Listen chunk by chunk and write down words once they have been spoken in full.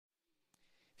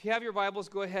If you have your Bibles,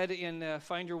 go ahead and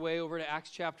find your way over to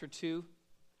Acts chapter 2.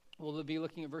 We'll be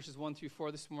looking at verses 1 through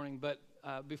 4 this morning. But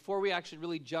before we actually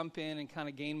really jump in and kind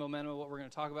of gain momentum of what we're going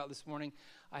to talk about this morning,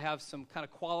 I have some kind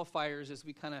of qualifiers as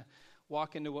we kind of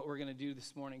walk into what we're going to do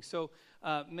this morning. So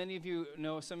many of you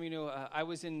know, some of you know, I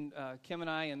was in, Kim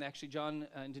and I, and actually John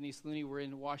and Denise Looney were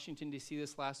in Washington, D.C.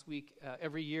 this last week.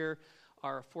 Every year,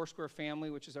 our Foursquare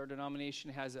family, which is our denomination,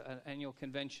 has an annual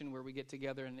convention where we get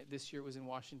together, and this year it was in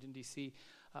Washington, D.C.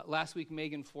 Last week,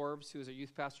 Megan Forbes, who is our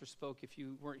youth pastor, spoke. If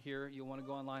you weren't here, you'll want to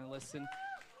go online and listen.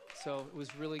 So it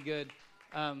was really good.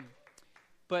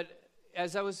 But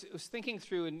as I was thinking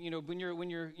through, and when you're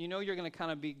going to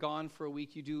kind of be gone for a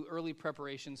week, you do early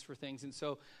preparations for things. And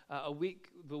so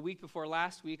the week before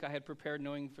last week, I had prepared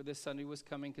knowing for this Sunday was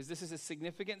coming, because this is a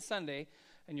significant Sunday.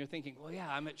 And you're thinking, well, yeah,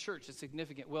 I'm at church. It's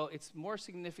significant. Well, it's more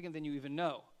significant than you even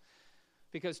know.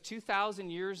 Because 2,000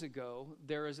 years ago,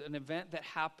 there is an event that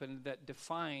happened that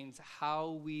defines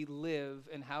how we live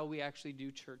and how we actually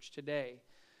do church today.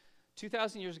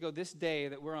 2,000 years ago, this day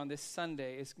that we're on this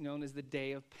Sunday is known as the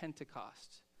Day of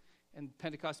Pentecost. And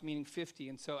Pentecost meaning 50.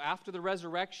 And so after the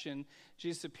resurrection,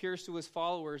 Jesus appears to his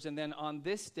followers. And then on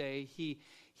this day, he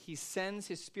sends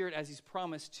his Spirit, as he's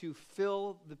promised, to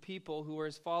fill the people who are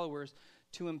his followers,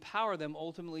 to empower them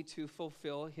ultimately to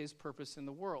fulfill his purpose in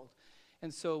the world.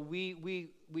 And so we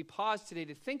pause today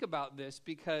to think about this,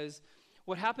 because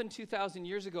what happened 2,000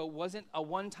 years ago wasn't a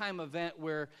one-time event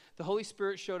where the Holy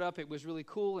Spirit showed up. It was really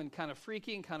cool and kind of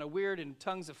freaky and kind of weird, and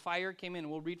tongues of fire came in,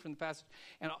 and we'll read from the passage,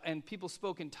 and people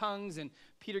spoke in tongues, and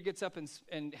Peter gets up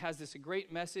and has this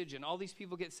great message, and all these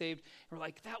people get saved. And we're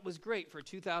like, that was great for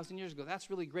 2,000 years ago. That's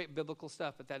really great biblical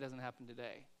stuff, but that doesn't happen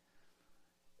today.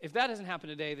 If that doesn't happen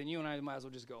today, then you and I might as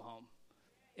well just go home.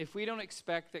 If we don't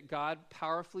expect that God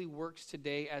powerfully works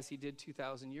today as he did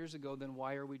 2,000 years ago, then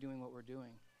why are we doing what we're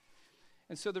doing?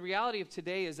 And so the reality of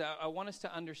today is I want us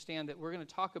to understand that we're going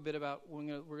to talk a bit about, we're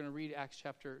going to read Acts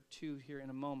chapter 2 here in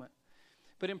a moment.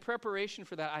 But in preparation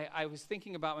for that, I was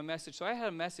thinking about my message. So I had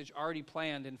a message already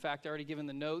planned. In fact, I already given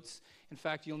the notes. In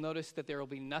fact, you'll notice that there will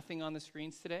be nothing on the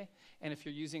screens today. And if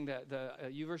you're using the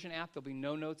YouVersion app, there'll be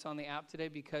no notes on the app today,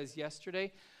 because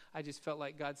yesterday I just felt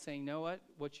like God saying, know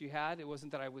what you had, it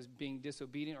wasn't that I was being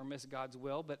disobedient or missed God's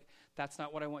will, but that's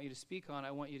not what I want you to speak on.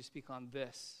 I want you to speak on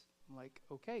this. I'm like,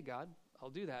 okay, God, I'll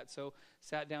do that. So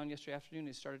sat down yesterday afternoon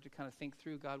and started to kind of think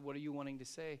through, God, what are you wanting to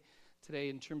say today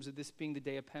in terms of this being the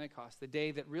day of Pentecost, the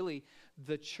day that really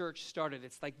the church started.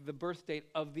 It's like the birth date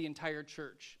of the entire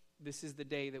church. This is the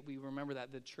day that we remember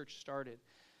that the church started.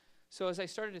 So as I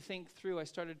started to think through, I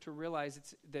started to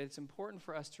realize that it's important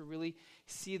for us to really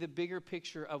see the bigger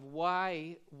picture of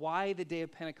why the day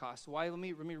of Pentecost. Why? Let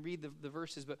me read the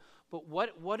verses. But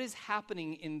what is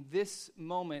happening in this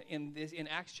moment in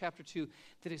Acts chapter 2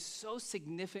 that is so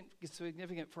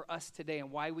significant for us today, and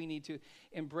why we need to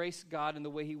embrace God and the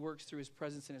way he works through his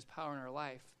presence and his power in our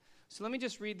life. So let me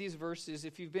just read these verses.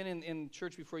 If you've been in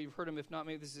church before, you've heard them. If not,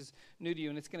 maybe this is new to you,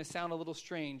 and it's going to sound a little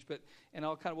strange,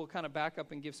 we'll kind of back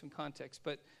up and give some context.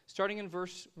 But starting in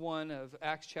verse 1 of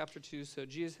Acts chapter 2, so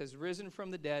Jesus has risen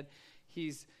from the dead.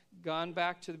 He's gone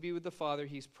back to be with the Father.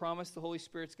 He's promised the Holy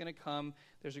Spirit's going to come.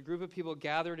 There's a group of people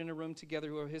gathered in a room together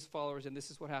who are his followers, and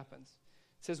this is what happens.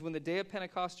 It says, when the day of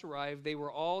Pentecost arrived, they were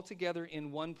all together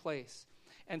in one place.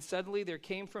 And suddenly there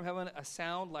came from heaven a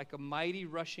sound like a mighty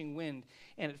rushing wind,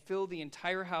 and it filled the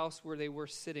entire house where they were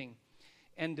sitting.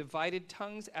 And divided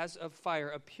tongues as of fire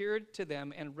appeared to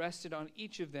them and rested on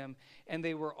each of them. And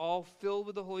they were all filled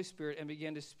with the Holy Spirit and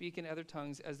began to speak in other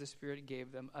tongues as the Spirit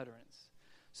gave them utterance.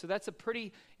 So that's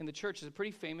in the church, is a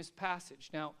pretty famous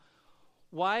passage. Now,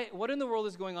 what in the world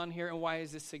is going on here, and why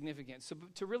is this significant? So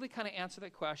to really kind of answer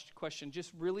that question,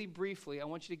 just really briefly, I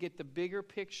want you to get the bigger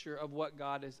picture of what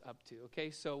God is up to, okay?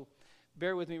 So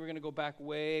bear with me. We're going to go back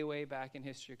way, way back in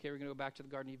history, okay? We're going to go back to the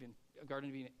Garden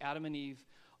of Eden. Adam and Eve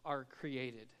are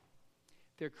created.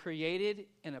 They're created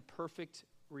in a perfect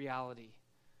reality.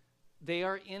 They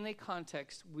are in a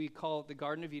context we call the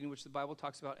Garden of Eden, which the Bible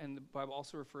talks about, and the Bible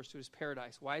also refers to as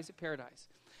paradise. Why is it paradise?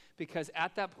 Because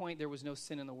at that point, there was no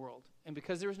sin in the world. And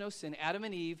because there was no sin, Adam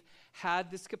and Eve had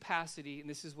this capacity, and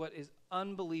this is what is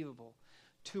unbelievable,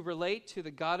 to relate to the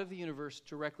God of the universe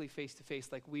directly face to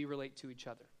face, like we relate to each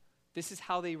other. This is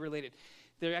how they related.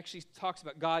 There actually talks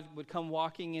about God would come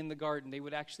walking in the garden. They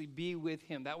would actually be with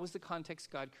him. That was the context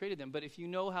God created them. But if you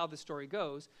know how the story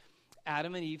goes,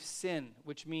 Adam and Eve sin,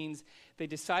 which means they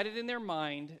decided in their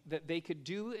mind that they could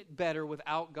do it better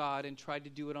without God and tried to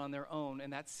do it on their own,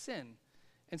 and that's sin.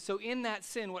 And so in that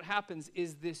sin, what happens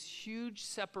is this huge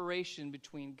separation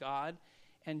between God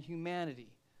and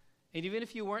humanity. And even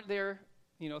if you weren't there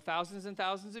thousands and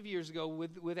thousands of years ago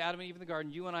with Adam and Eve in the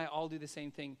garden, you and I all do the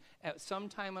same thing. At some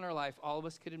time in our life, all of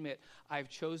us could admit, I've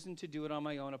chosen to do it on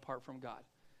my own apart from God.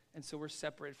 And so we're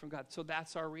separated from God. So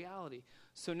that's our reality.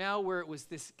 So now where it was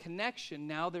this connection,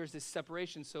 now there's this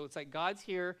separation. So it's like God's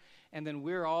here, and then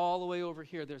we're all the way over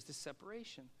here. There's this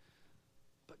separation.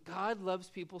 But God loves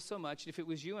people so much. And if it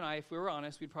was you and I, if we were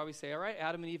honest, we'd probably say, all right,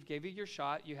 Adam and Eve gave you your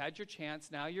shot. You had your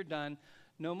chance. Now you're done.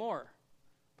 No more.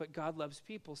 But God loves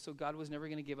people, so God was never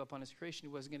going to give up on his creation.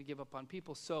 He wasn't going to give up on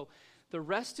people. So the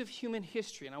rest of human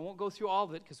history, and I won't go through all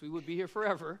of it because we would be here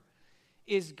forever,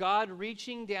 is God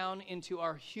reaching down into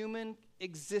our human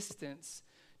existence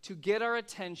to get our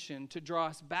attention, to draw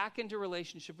us back into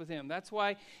relationship with him. That's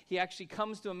why he actually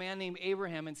comes to a man named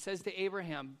Abraham and says to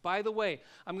Abraham, by the way,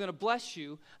 I'm going to bless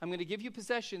you, I'm going to give you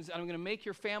possessions, and I'm going to make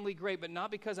your family great, but not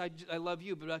because I love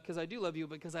you, but because I do love you,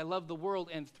 because I love the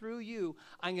world, and through you,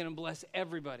 I'm going to bless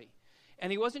everybody.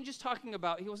 And he wasn't talking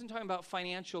about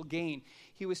financial gain.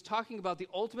 He was talking about the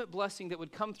ultimate blessing that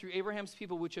would come through Abraham's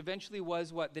people, which eventually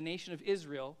was what? The nation of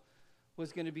Israel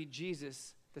was going to be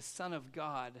Jesus, the Son of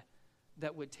God,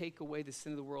 that would take away the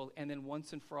sin of the world and then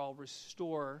once and for all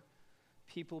restore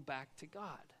people back to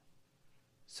God.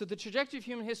 So the trajectory of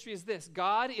human history is this.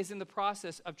 God is in the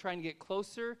process of trying to get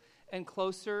closer and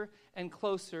closer and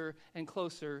closer and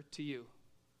closer to you.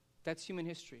 That's human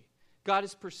history. God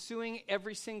is pursuing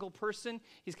every single person.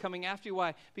 He's coming after you.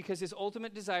 Why? Because his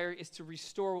ultimate desire is to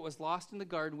restore what was lost in the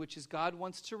garden, which is God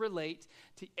wants to relate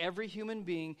to every human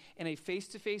being in a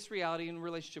face-to-face reality and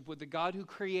relationship with the God who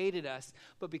created us.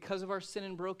 But because of our sin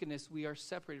and brokenness, we are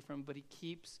separated from him, but he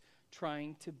keeps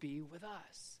trying to be with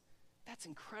us. That's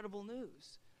incredible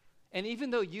news. And even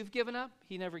though you've given up,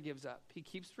 he never gives up. He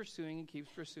keeps pursuing and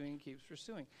keeps pursuing and keeps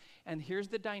pursuing. And here's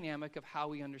the dynamic of how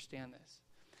we understand this.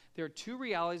 There are two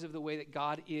realities of the way that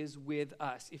God is with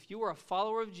us. If you are a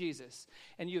follower of Jesus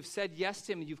and you have said yes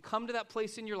to him, and you've come to that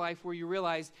place in your life where you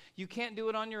realize you can't do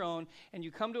it on your own, and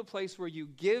you come to a place where you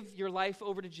give your life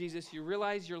over to Jesus, you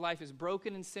realize your life is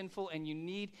broken and sinful, and you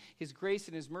need his grace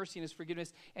and his mercy and his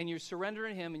forgiveness, and you're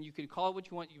surrendering to him, and you can call it what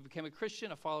you want. You become a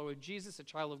Christian, a follower of Jesus, a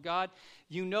child of God.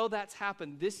 You know that's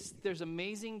happened. There's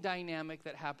amazing dynamic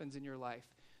that happens in your life.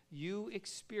 You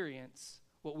experience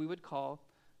what we would call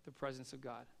the presence of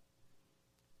God.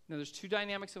 Now, there's two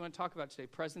dynamics I want to talk about today,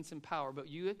 presence and power, but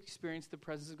you experience the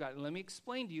presence of God. And let me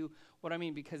explain to you what I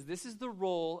mean, because this is the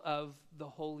role of the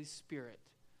Holy Spirit.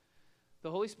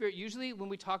 The Holy Spirit, usually when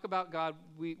we talk about God,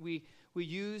 we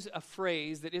use a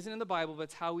phrase that isn't in the Bible, but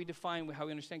it's how we define, how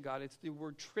we understand God. It's the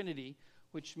word Trinity,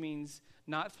 which means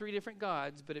not three different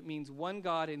gods, but it means one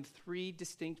God in three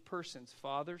distinct persons,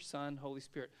 Father, Son, Holy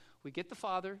Spirit. We get the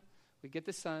Father, we get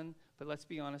the Son, but let's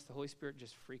be honest, the Holy Spirit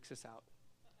just freaks us out.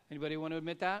 Anybody want to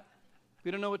admit that?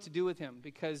 We don't know what to do with him,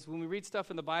 because when we read stuff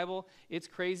in the Bible, it's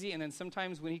crazy, and then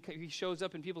sometimes when he shows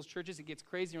up in people's churches, it gets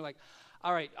crazy, and you're like,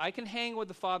 all right, I can hang with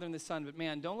the Father and the Son, but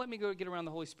man, don't let me go get around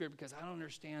the Holy Spirit because I don't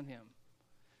understand him.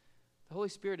 The Holy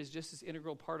Spirit is just as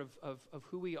integral part of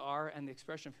who we are and the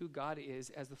expression of who God is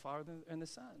as the Father and the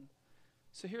Son.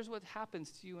 So here's what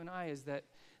happens to you and I is that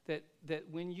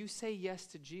when you say yes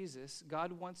to Jesus,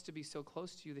 God wants to be so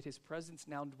close to you that his presence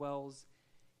now dwells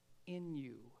in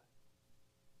you.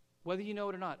 Whether you know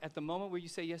it or not, at the moment where you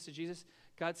say yes to Jesus,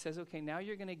 God says, okay, now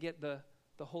you're going to get the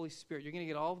Holy Spirit. You're going to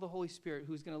get all of the Holy Spirit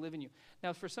who's going to live in you.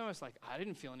 Now, for some of us, like, I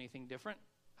didn't feel anything different.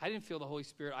 I didn't feel the Holy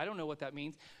Spirit. I don't know what that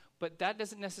means. But that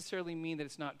doesn't necessarily mean that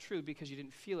it's not true because you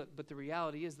didn't feel it. But the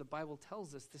reality is the Bible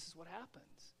tells us this is what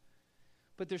happens.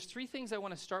 But there's three things I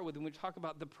want to start with when we talk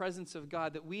about the presence of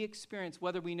God that we experience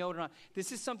whether we know it or not.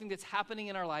 This is something that's happening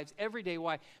in our lives every day.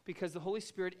 Why? Because the Holy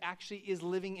Spirit actually is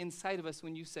living inside of us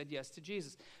when you said yes to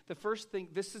Jesus. The first thing,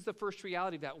 this is the first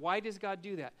reality of that. Why does God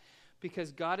do that?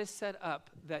 Because God has set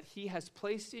up that he has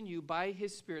placed in you by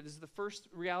his Spirit. This is the first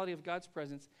reality of God's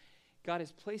presence. God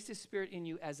has placed his Spirit in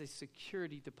you as a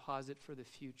security deposit for the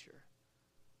future.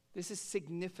 This is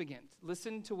significant.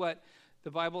 Listen to what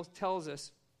the Bible tells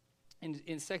us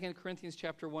in 2 Corinthians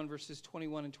chapter 1, verses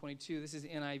 21 and 22. This is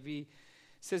NIV. It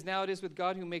says, now it is with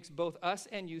God who makes both us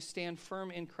and you stand firm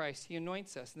in Christ. He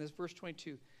anoints us. And this verse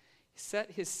 22.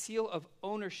 Set his seal of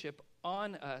ownership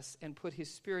on us and put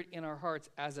his Spirit in our hearts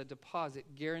as a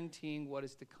deposit, guaranteeing what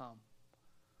is to come.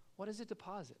 What is a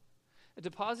deposit? A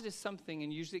deposit is something,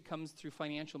 and usually it comes through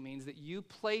financial means, that you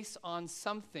place on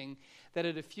something that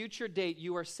at a future date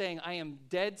you are saying, I am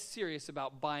dead serious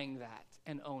about buying that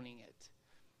and owning it.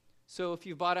 So if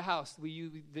you bought a house,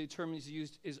 the term is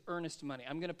used is earnest money.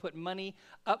 I'm going to put money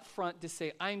up front to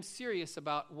say, I'm serious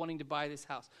about wanting to buy this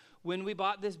house. When we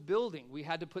bought this building, we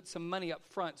had to put some money up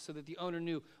front so that the owner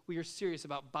knew we are serious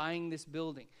about buying this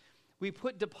building. We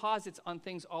put deposits on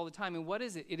things all the time. And what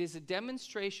is it? It is a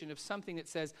demonstration of something that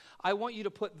says, I want you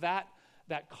to put that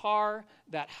car,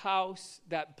 that house,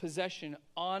 that possession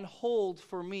on hold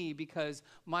for me because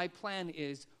my plan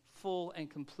is full and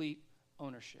complete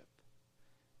ownership.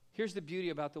 Here's the beauty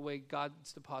about the way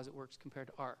God's deposit works compared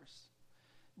to ours.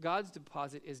 God's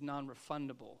deposit is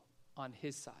non-refundable on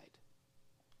his side.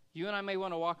 You and I may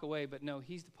want to walk away, but no,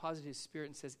 he's deposited his Spirit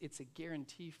and says, it's a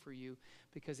guarantee for you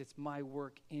because it's my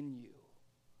work in you.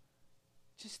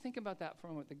 Just think about that for a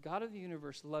moment. The God of the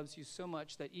universe loves you so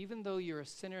much that even though you're a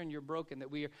sinner and you're broken, that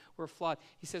we're flawed,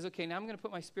 he says, okay, now I'm going to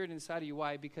put my Spirit inside of you.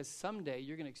 Why? Because someday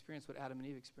you're going to experience what Adam and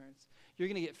Eve experienced. You're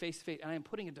going to get face to face, and I am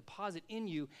putting a deposit in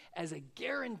you as a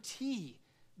guarantee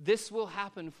this will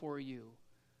happen for you.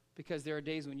 Because there are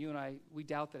days when you and I, we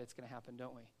doubt that it's going to happen,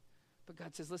 don't we? But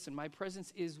God says, listen, my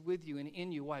presence is with you and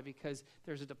in you. Why? Because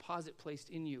there's a deposit placed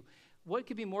in you. What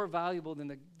could be more valuable than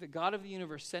the God of the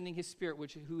universe sending his Spirit,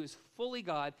 who is fully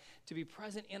God, to be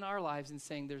present in our lives and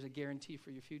saying there's a guarantee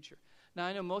for your future? Now,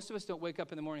 I know most of us don't wake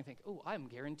up in the morning and think, oh, I'm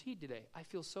guaranteed today. I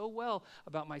feel so well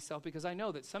about myself because I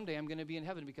know that someday I'm going to be in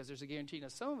heaven because there's a guarantee. Now,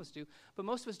 some of us do, but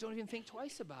most of us don't even think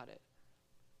twice about it.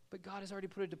 But God has already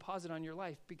put a deposit on your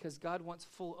life because God wants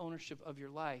full ownership of your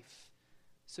life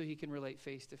so he can relate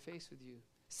face to face with you.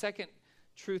 Second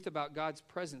truth about God's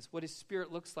presence, what his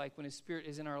Spirit looks like when his Spirit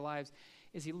is in our lives,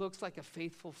 is he looks like a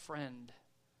faithful friend.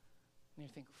 And you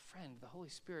think, friend, the Holy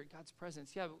Spirit, God's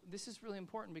presence. Yeah, this is really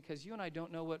important because you and I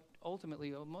don't know what,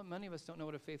 ultimately, many of us don't know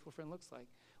what a faithful friend looks like.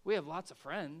 We have lots of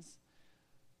friends,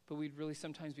 but we'd really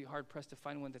sometimes be hard-pressed to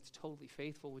find one that's totally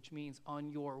faithful, which means on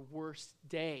your worst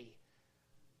day,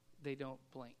 they don't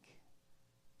blink.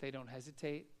 They don't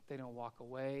hesitate. They don't walk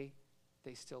away.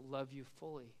 They still love you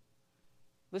fully.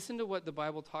 Listen to what the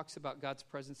Bible talks about God's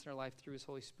presence in our life through his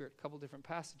Holy Spirit. A couple different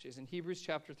passages. In Hebrews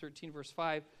chapter 13, verse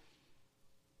 5,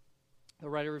 the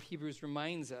writer of Hebrews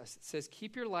reminds us, it says,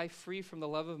 keep your life free from the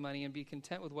love of money and be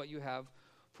content with what you have,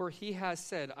 for he has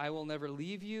said, I will never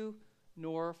leave you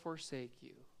nor forsake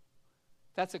you.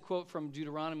 That's a quote from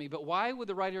Deuteronomy. But why would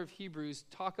the writer of Hebrews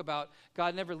talk about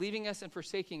God never leaving us and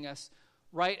forsaking us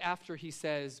right after he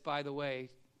says, by the way,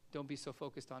 don't be so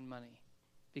focused on money.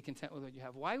 Be content with what you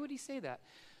have. Why would he say that?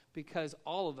 Because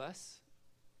all of us,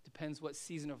 depends what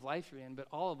season of life you're in, but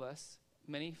all of us,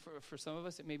 for some of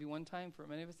us it may be one time, for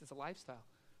many of us it's a lifestyle.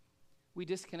 We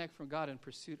disconnect from God in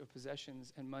pursuit of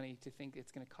possessions and money to think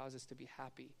it's going to cause us to be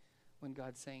happy when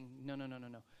God's saying, no.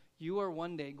 You are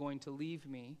one day going to leave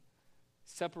me,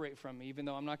 separate from me, even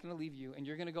though I'm not going to leave you, and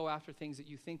you're going to go after things that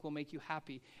you think will make you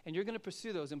happy, and you're going to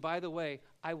pursue those. And by the way,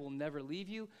 I will never leave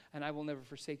you, and I will never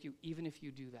forsake you, even if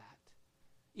you do that.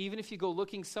 Even if you go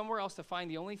looking somewhere else to find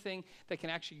the only thing that can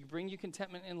actually bring you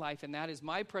contentment in life, and that is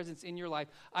my presence in your life,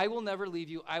 I will never leave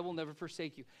you, I will never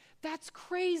forsake you. That's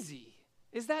crazy.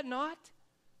 Is that not?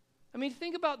 I mean,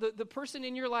 think about the person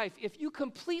in your life. If you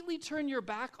completely turn your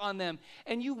back on them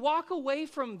and you walk away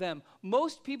from them,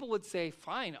 most people would say,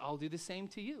 fine, I'll do the same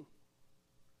to you.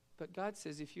 But God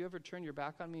says, if you ever turn your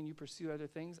back on me and you pursue other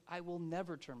things, I will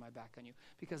never turn my back on you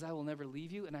because I will never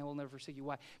leave you and I will never forsake you.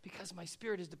 Why? Because my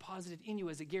Spirit is deposited in you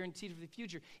as a guarantee for the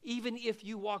future. Even if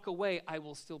you walk away, I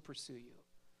will still pursue you.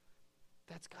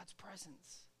 That's God's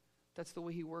presence. That's the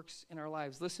way he works in our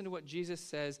lives. Listen to what Jesus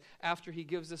says after he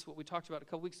gives us what we talked about a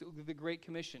couple weeks ago, the Great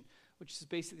Commission, which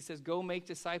basically says, go make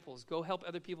disciples. Go help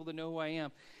other people to know who I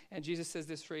am. And Jesus says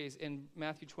this phrase in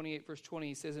Matthew 28, verse 20.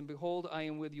 He says, and behold, I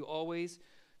am with you always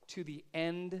to the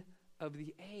end of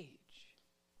the age.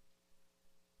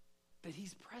 That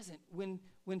he's present when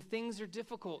things are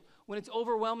difficult, when it's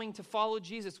overwhelming to follow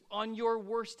Jesus, on your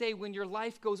worst day, when your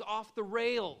life goes off the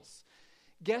rails.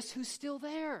 Guess who's still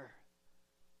there?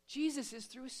 Jesus is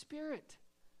through his Spirit.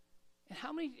 And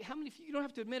how many, you don't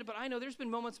have to admit it, but I know there's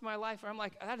been moments in my life where I'm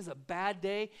like, that is a bad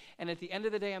day. And at the end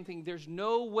of the day, I'm thinking, there's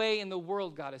no way in the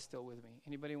world God is still with me.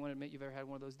 Anybody want to admit you've ever had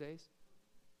one of those days?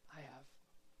 I have.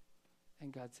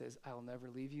 And God says, I will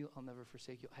never leave you. I'll never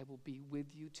forsake you. I will be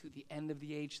with you to the end of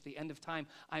the age, to the end of time.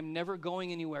 I'm never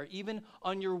going anywhere. Even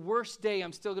on your worst day,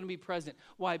 I'm still going to be present.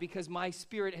 Why? Because my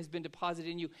Spirit has been deposited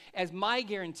in you as my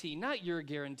guarantee, not your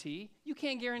guarantee. You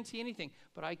can't guarantee anything,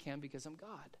 but I can because I'm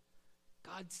God.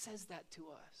 God says that to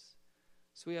us.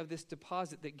 So we have this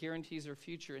deposit that guarantees our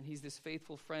future, and he's this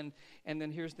faithful friend. And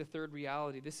then here's the third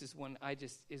reality. This is one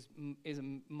is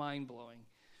mind-blowing.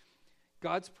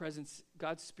 God's presence,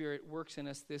 God's Spirit works in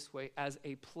us this way as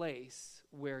a place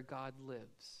where God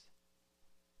lives.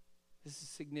 This is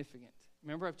significant.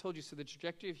 Remember, I've told you, so the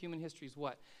trajectory of human history is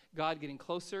what? God getting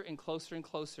closer and closer and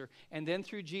closer. And then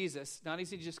through Jesus, not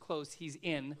easy to just close, he's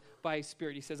in by his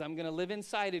Spirit. He says, I'm going to live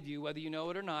inside of you, whether you know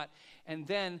it or not. And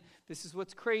then, this is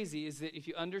what's crazy, is that if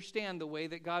you understand the way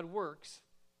that God works,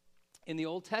 in the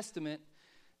Old Testament,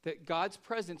 that God's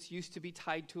presence used to be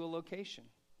tied to a location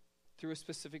through a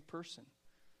specific person.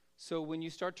 So when you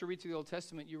start to read through the Old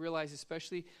Testament, you realize,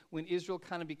 especially when Israel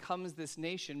kind of becomes this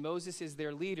nation, Moses is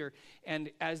their leader, and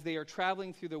as they are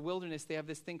traveling through the wilderness, they have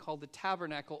this thing called the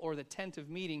tabernacle, or the tent of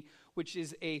meeting, which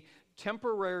is a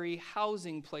temporary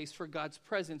housing place for God's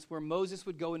presence, where Moses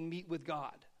would go and meet with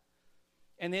God.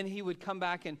 And then he would come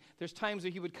back, and there's times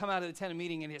where he would come out of the tent of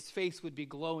meeting and his face would be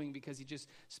glowing because he just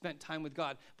spent time with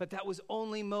God. But that was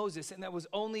only Moses, and that was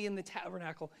only in the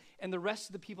tabernacle. And the rest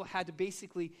of the people had to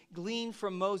basically glean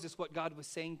from Moses what God was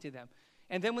saying to them.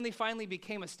 And then when they finally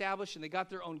became established and they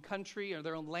got their own country or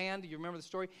their own land, you remember the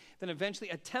story, then eventually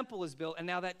a temple is built, and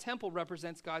now that temple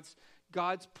represents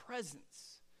God's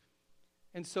presence.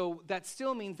 And so that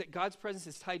still means that God's presence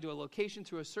is tied to a location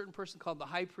through a certain person called the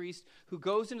high priest, who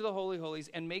goes into the Holy of Holies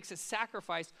and makes a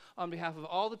sacrifice on behalf of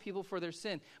all the people for their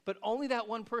sin. But only that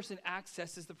one person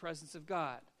accesses the presence of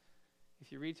God.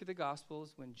 If you read through the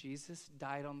Gospels, when Jesus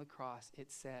died on the cross,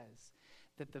 it says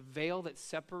that the veil that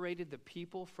separated the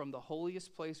people from the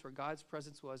holiest place where God's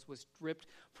presence was stripped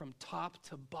from top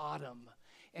to bottom.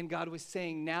 And God was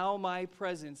saying, now my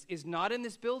presence is not in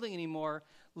this building anymore.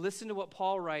 Listen to what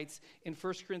Paul writes in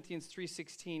 1 Corinthians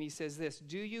 3:16. He says this,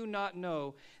 do you not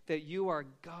know that you are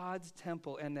God's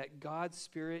temple and that God's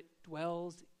Spirit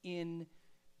dwells in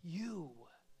you?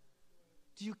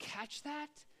 Do you catch that?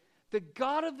 The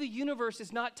God of the universe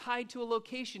is not tied to a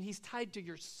location. He's tied to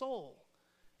your soul.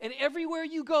 And everywhere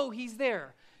you go, he's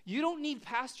there. You don't need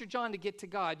Pastor John to get to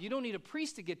God. You don't need a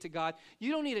priest to get to God.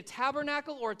 You don't need a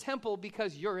tabernacle or a temple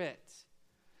because you're it.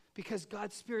 Because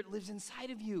God's Spirit lives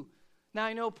inside of you. Now,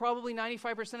 I know probably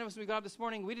 95% of us when we got up this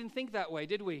morning, we didn't think that way,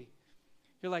 did we?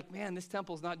 You're like, man, this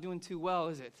temple's not doing too well,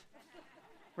 is it?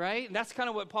 Right? And that's kind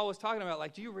of what Paul was talking about.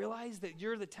 Like, do you realize that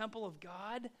you're the temple of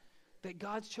God? That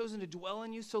God's chosen to dwell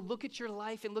in you? So look at your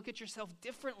life and look at yourself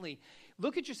differently.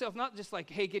 Look at yourself not just like,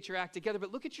 hey, get your act together,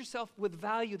 but look at yourself with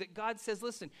value that God says,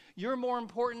 listen, you're more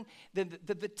important than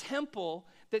the temple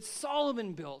that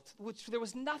Solomon built, which there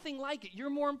was nothing like it.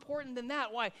 You're more important than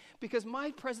that. Why? Because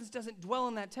my presence doesn't dwell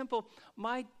in that temple.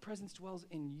 My presence dwells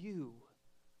in you,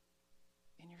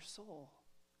 in your soul.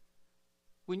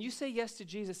 When you say yes to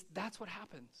Jesus, that's what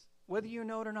happens. Whether you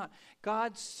know it or not.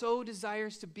 God so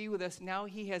desires to be with us. Now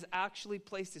he has actually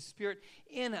placed his Spirit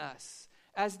in us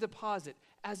as a deposit,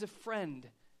 as a friend,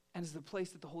 and as the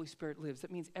place that the Holy Spirit lives.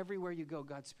 That means everywhere you go,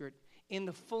 God's Spirit, in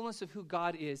the fullness of who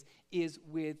God is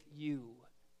with you,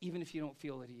 even if you don't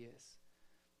feel that he is.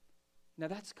 Now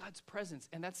that's God's presence,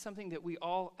 and that's something that we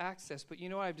all access. But you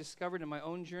know what I've discovered in my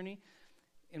own journey?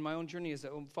 In my own journey as a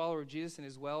follower of Jesus, and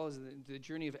as well as the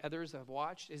journey of others I've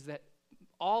watched, is that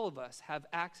all of us have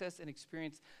access and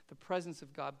experience the presence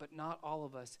of God, but not all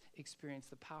of us experience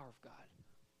the power of God.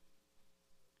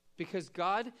 Because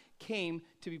God came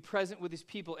to be present with his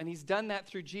people, and he's done that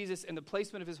through Jesus and the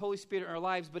placement of his Holy Spirit in our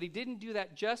lives, but he didn't do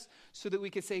that just so that we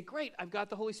could say, great, I've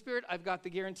got the Holy Spirit, I've got the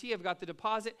guarantee, I've got the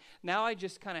deposit. Now I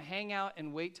just kind of hang out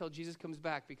and wait till Jesus comes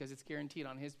back because it's guaranteed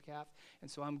on his behalf, and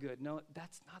so I'm good. No,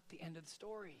 that's not the end of the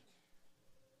story.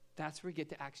 That's where we get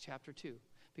to Acts chapter 2.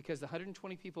 Because the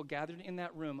 120 people gathered in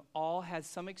that room all had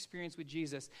some experience with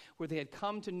Jesus where they had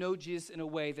come to know Jesus in a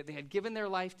way that they had given their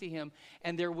life to him,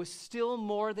 and there was still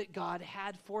more that God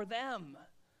had for them.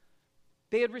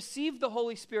 They had received the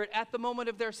Holy Spirit at the moment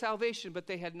of their salvation, but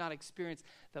they had not experienced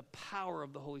the power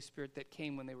of the Holy Spirit that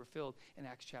came when they were filled in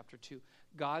Acts chapter 2.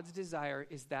 God's desire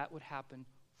is that would happen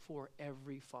for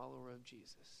every follower of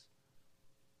Jesus.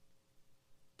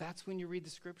 That's when you read the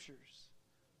scriptures.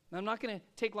 Now, I'm not going to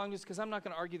take long just because I'm not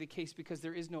going to argue the case because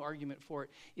there is no argument for it.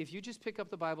 If you just pick up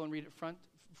the Bible and read it front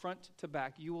to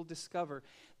back, you will discover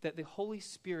that the Holy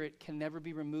Spirit can never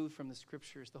be removed from the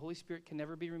scriptures. The Holy Spirit can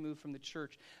never be removed from the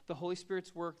church. The Holy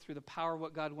Spirit's work through the power of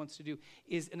what God wants to do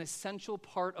is an essential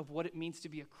part of what it means to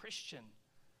be a Christian.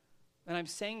 And I'm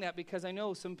saying that because I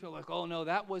know some people are like, oh no,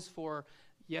 that was for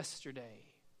yesterday.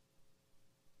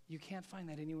 You can't find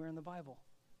that anywhere in the Bible.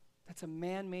 That's a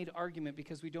man-made argument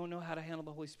because we don't know how to handle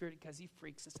the Holy Spirit because he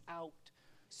freaks us out.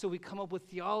 So we come up with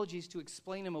theologies to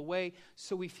explain him away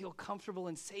so we feel comfortable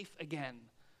and safe again.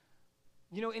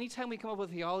 You know, anytime we come up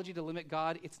with theology to limit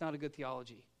God, it's not a good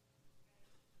theology.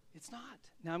 It's not.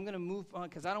 Now I'm going to move on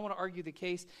because I don't want to argue the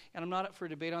case, and I'm not up for a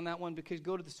debate on that one because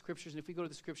go to the scriptures, and if we go to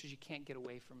the scriptures, you can't get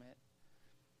away from it.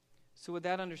 So with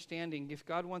that understanding, if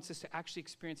God wants us to actually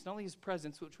experience not only his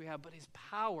presence, which we have, but his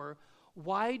power,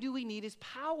 Why do we need his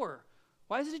power?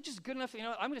 Why isn't it just good enough?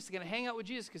 I'm just going to hang out with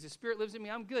Jesus because his Spirit lives in me.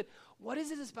 I'm good. What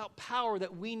is it about power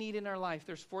that we need in our life?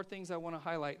 There's 4 things I want to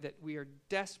highlight that we are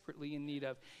desperately in need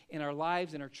of in our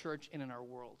lives, in our church, and in our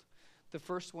world. The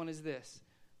first one is this.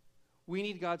 We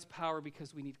need God's power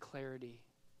because we need clarity.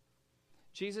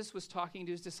 Jesus was talking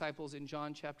to his disciples in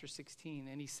John chapter 16,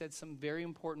 and he said some very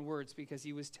important words because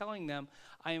he was telling them,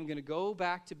 I am going to go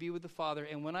back to be with the Father,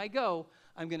 and when I go,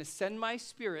 I'm going to send my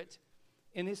Spirit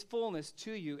in his fullness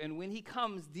to you. And when he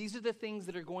comes, these are the things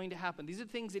that are going to happen. These are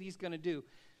the things that he's going to do.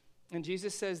 And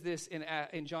Jesus says this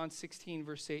in John 16,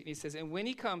 verse 8. And he says, and when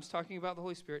he comes, talking about the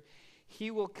Holy Spirit,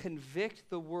 he will convict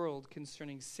the world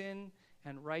concerning sin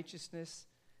and righteousness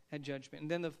and judgment.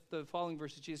 And then the following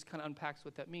verses, Jesus kind of unpacks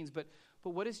what that means. But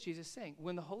what is Jesus saying?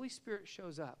 When the Holy Spirit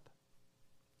shows up,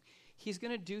 he's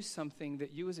going to do something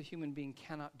that you as a human being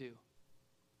cannot do.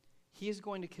 He is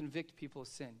going to convict people of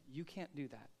sin. You can't do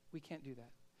that. We can't do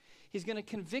that. He's going to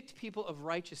convict people of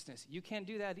righteousness. You can't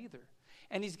do that either.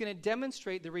 And he's going to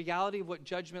demonstrate the reality of what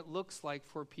judgment looks like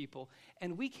for people.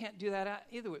 And we can't do that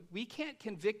either. We can't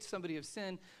convict somebody of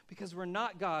sin because we're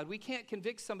not God. We can't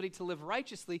convict somebody to live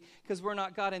righteously because we're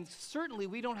not God. And certainly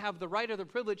we don't have the right or the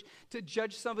privilege to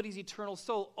judge somebody's eternal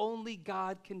soul. Only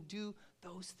God can do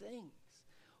those things.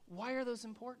 Why are those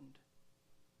important?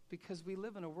 Because we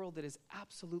live in a world that is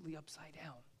absolutely upside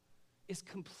down, is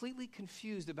completely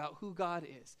confused about who God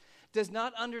is, does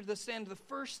not understand the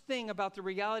first thing about the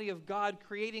reality of God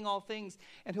creating all things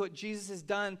and what Jesus has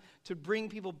done to bring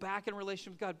people back in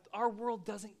relation with God. Our world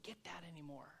doesn't get that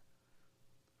anymore.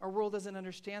 Our world doesn't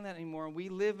understand that anymore. And we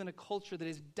live in a culture that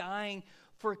is dying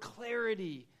for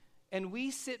clarity. And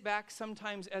we sit back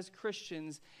sometimes as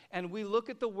Christians and we look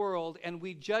at the world and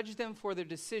we judge them for their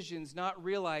decisions, not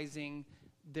realizing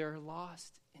they're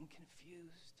lost and confused.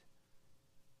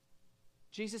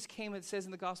 Jesus came, it says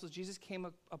in the Gospels, Jesus came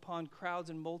upon crowds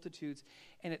and multitudes,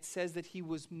 and it says that he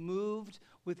was moved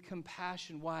with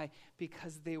compassion. Why?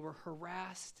 Because they were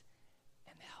harassed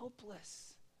and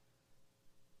helpless.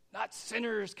 Not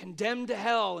sinners condemned to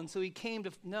hell, and so he came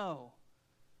to, no.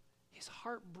 His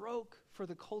heart broke for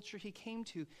the culture he came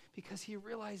to because he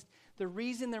realized the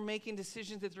reason they're making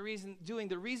decisions that the reason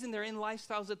they're in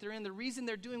lifestyles that they're in, the reason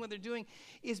they're doing what they're doing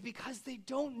is because they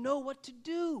don't know what to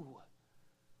do.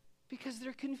 Because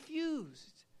they're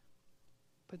confused.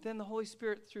 But then the Holy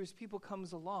Spirit, through his people,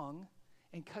 comes along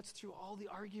and cuts through all the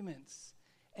arguments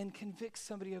and convicts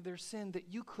somebody of their sin that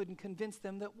you couldn't convince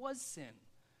them that was sin.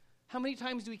 How many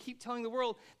times do we keep telling the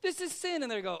world, this is sin?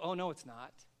 And they go, oh, no, it's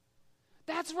not.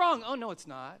 That's wrong. Oh, no, it's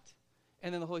not.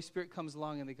 And then the Holy Spirit comes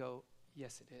along and they go,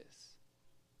 yes, it is.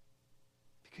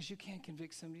 Because you can't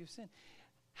convict somebody of sin.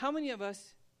 How many of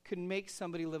us could make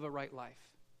somebody live a right life?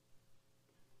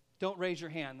 Don't raise your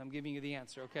hand. I'm giving you the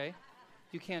answer, okay?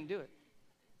 You can't do it.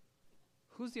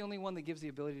 Who's the only one that gives the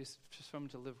ability for someone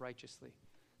to live righteously?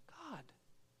 God.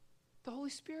 The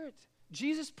Holy Spirit.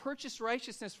 Jesus purchased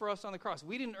righteousness for us on the cross.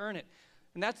 We didn't earn it.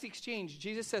 And that's the exchange.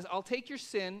 Jesus says, I'll take your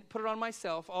sin, put it on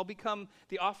myself. I'll become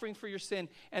the offering for your sin.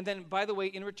 And then, by the way,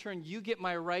 in return, you get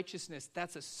my righteousness.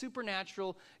 That's a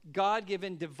supernatural,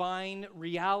 God-given, divine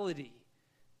reality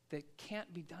that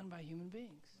can't be done by human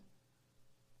beings.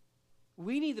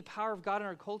 We need the power of God in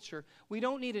our culture. We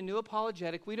don't need a new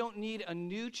apologetic. We don't need a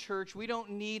new church. We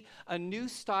don't need a new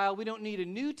style. We don't need a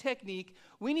new technique.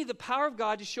 We need the power of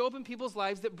God to show up in people's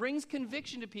lives that brings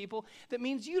conviction to people. That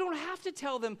means you don't have to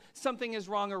tell them something is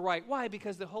wrong or right. Why?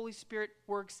 Because the Holy Spirit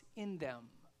works in them.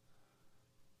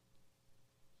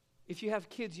 If you have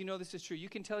kids, you know this is true. You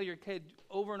can tell your kid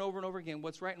over and over and over again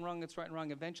what's right and wrong, that's right and wrong.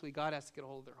 Eventually, God has to get a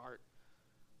hold of their heart.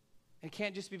 It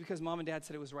can't just be because mom and dad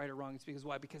said it was right or wrong. It's because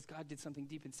why? Because God did something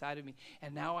deep inside of me.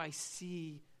 And now I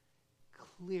see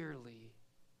clearly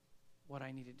what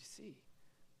I needed to see.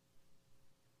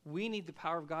 We need the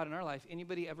power of God in our life.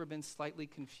 Anybody ever been slightly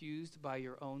confused by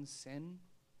your own sin?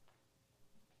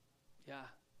 Yeah,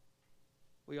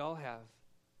 we all have.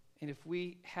 And if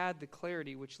we had the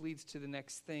clarity, which leads to the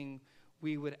next thing,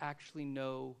 we would actually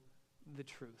know the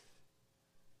truth.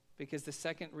 Because the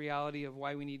second reality of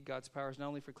why we need God's power is not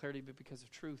only for clarity, but because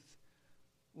of truth.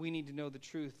 We need to know the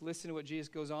truth. Listen to what Jesus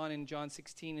goes on in John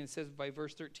 16, and it says by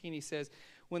verse 13, he says,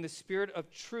 when the Spirit of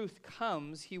truth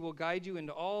comes, he will guide you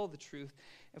into all the truth.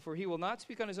 And for he will not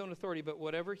speak on his own authority, but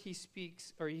whatever he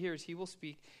speaks or he hears, he will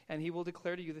speak, and he will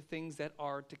declare to you the things that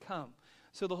are to come.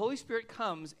 So the Holy Spirit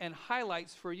comes and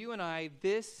highlights for you and I,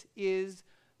 this is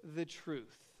the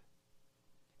truth.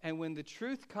 And when the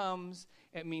truth comes,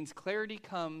 it means clarity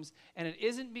comes. And it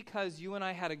isn't because you and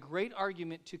I had a great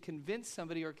argument to convince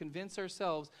somebody or convince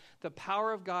ourselves. The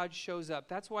power of God shows up.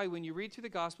 That's why when you read through the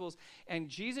Gospels and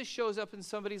Jesus shows up in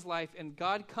somebody's life and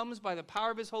God comes by the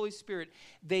power of his Holy Spirit,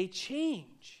 they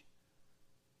change.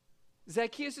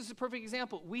 Zacchaeus is a perfect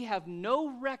example. We have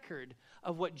no record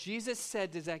of what Jesus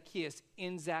said to Zacchaeus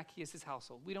in Zacchaeus'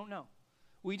 household. We don't know.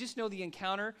 We just know the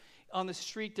encounter on the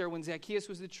street there when Zacchaeus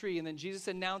was the tree, and then Jesus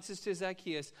announces to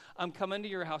Zacchaeus, I'm coming to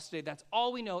your house today. That's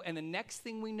all we know. And the next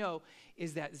thing we know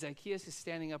is that Zacchaeus is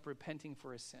standing up repenting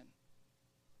for his sin.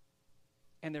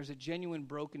 And there's a genuine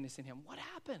brokenness in him. What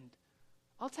happened?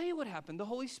 I'll tell you what happened. The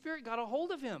Holy Spirit got a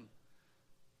hold of him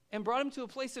and brought him to a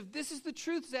place of, this is the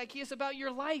truth, Zacchaeus, about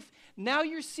your life. Now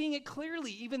you're seeing it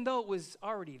clearly, even though it was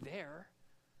already there.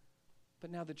 But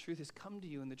now the truth has come to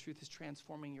you, and the truth is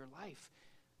transforming your life.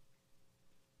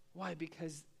 Why?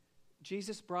 Because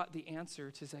Jesus brought the answer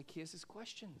to Zacchaeus'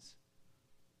 questions.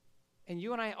 And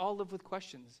you and I all live with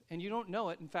questions, and you don't know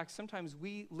it. In fact, sometimes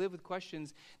we live with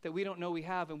questions that we don't know we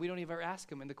have, and we don't even ask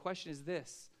them. And the question is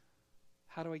this: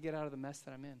 how do I get out of the mess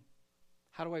that I'm in?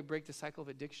 How do I break the cycle of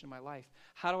addiction in my life?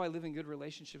 How do I live in good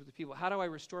relationships with people? How do I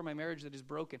restore my marriage that is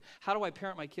broken? How do I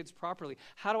parent my kids properly?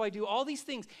 How do I do all these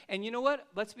things? And you know what?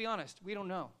 Let's be honest. We don't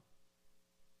know.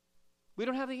 We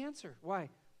don't have the answer. Why?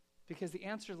 Because the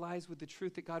answer lies with the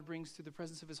truth that God brings through the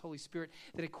presence of his Holy Spirit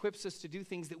that equips us to do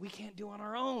things that we can't do on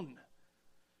our own.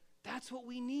 That's what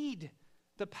we need.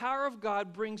 The power of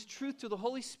God brings truth to the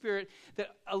Holy Spirit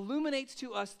that illuminates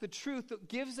to us the truth that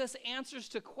gives us answers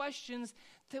to questions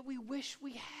that we wish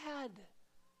we had.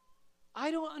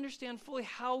 I don't understand fully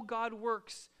how God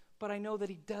works, but I know that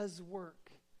he does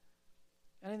work.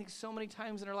 And I think so many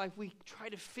times in our life we try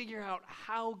to figure out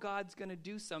how God's going to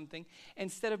do something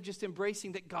instead of just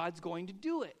embracing that God's going to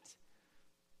do it.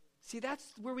 See,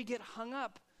 that's where we get hung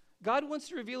up. God wants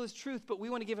to reveal his truth, but we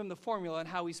want to give him the formula on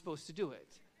how he's supposed to do it.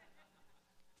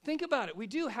 Think about it. We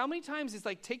do. How many times it's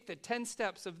like take the 10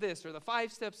 steps of this or the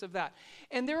 5 steps of that.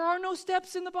 And there are no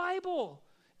steps in the Bible.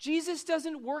 Jesus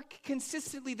doesn't work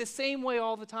consistently the same way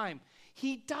all the time.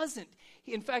 He doesn't.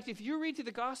 In fact, if you read through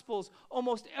the Gospels,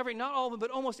 almost every, not all of them,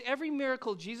 but almost every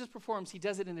miracle Jesus performs, he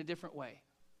does it in a different way.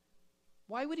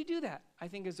 Why would he do that? I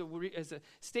think as a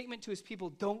statement to his people,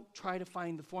 don't try to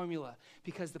find the formula,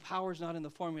 because the power is not in the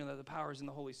formula, the power is in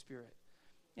the Holy Spirit.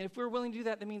 And if we're willing to do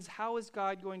that, that means how is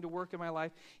God going to work in my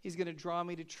life? He's going to draw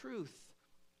me to truth.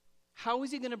 How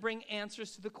is he going to bring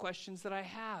answers to the questions that I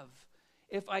have?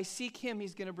 If I seek him,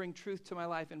 he's going to bring truth to my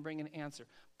life and bring an answer.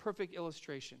 Perfect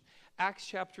illustration. Acts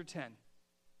chapter 10.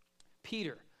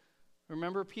 Peter.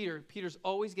 Remember Peter? Peter's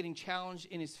always getting challenged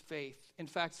in his faith. In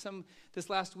fact, this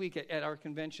last week at our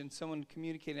convention, someone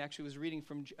communicated, actually was reading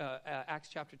from Acts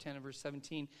chapter 10 and verse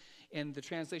 17. And the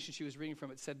translation she was reading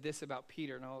from, it said this about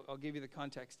Peter, and I'll give you the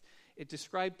context. It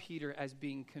described Peter as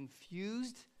being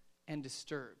confused and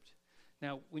disturbed.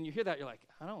 Now, when you hear that, you're like,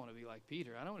 I don't want to be like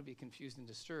Peter. I don't want to be confused and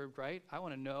disturbed, right? I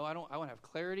want to know. I want to have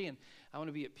clarity, and I want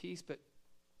to be at peace. But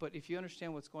if you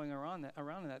understand what's going around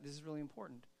that, this is really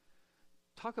important.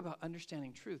 Talk about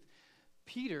understanding truth.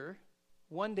 Peter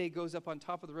one day goes up on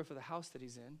top of the roof of the house that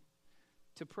he's in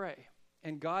to pray.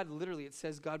 And God, literally, it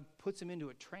says God puts him into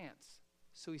a trance.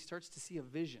 So he starts to see a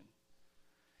vision.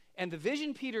 And the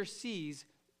vision Peter sees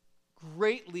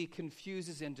greatly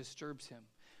confuses and disturbs him,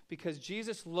 because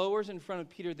Jesus lowers in front of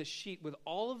Peter the sheet with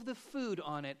all of the food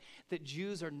on it that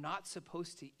Jews are not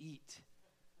supposed to eat.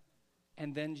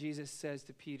 And then Jesus says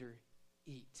to Peter,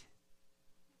 eat.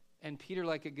 And Peter,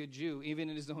 like a good Jew, even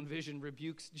in his own vision,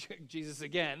 rebukes Jesus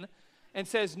again and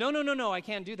says, no, I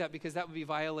can't do that, because that would be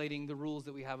violating the rules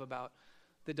that we have about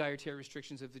the dietary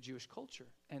restrictions of the Jewish culture.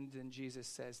 And then Jesus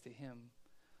says to him,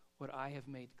 what I have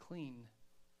made clean,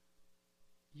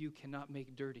 you cannot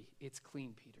make dirty. It's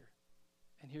clean, Peter.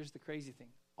 And here's the crazy thing.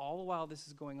 All the while this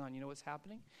is going on, you know what's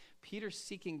happening? Peter's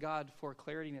seeking God for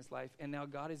clarity in his life, and now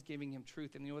God is giving him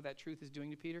truth. And you know what that truth is doing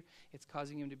to Peter? It's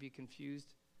causing him to be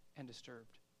confused and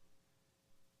disturbed.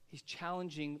 He's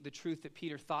challenging the truth that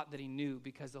Peter thought that he knew,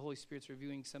 because the Holy Spirit's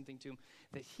revealing something to him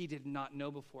that he did not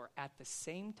know before. At the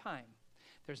same time,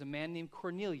 there's a man named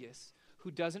Cornelius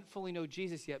who doesn't fully know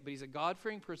Jesus yet, but he's a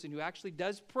God-fearing person who actually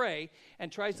does pray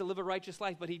and tries to live a righteous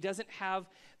life, but he doesn't have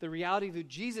the reality of who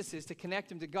Jesus is to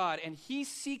connect him to God. And he's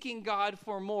seeking God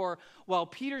for more, while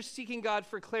Peter's seeking God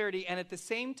for clarity. And at the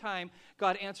same time,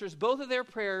 God answers both of their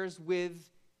prayers with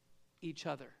each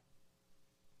other.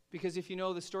 Because if you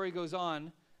know, the story goes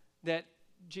on that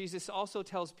Jesus also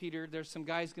tells Peter, there's some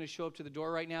guys going to show up to the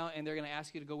door right now, and they're going to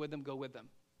ask you to go with them. Go with them.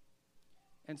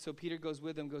 And so Peter goes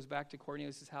with them, goes back to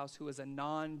Cornelius' house, who is a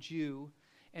non-Jew.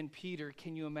 And Peter,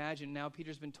 can you imagine? Now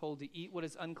Peter's been told to eat what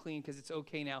is unclean because it's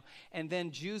okay now. And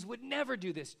then Jews would never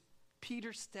do this.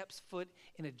 Peter steps foot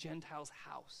in a Gentile's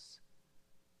house.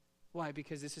 Why?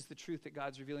 Because this is the truth that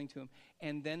God's revealing to him.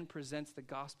 And then presents the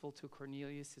gospel to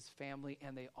Cornelius, his family,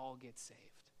 and they all get saved.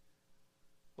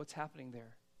 What's happening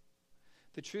there?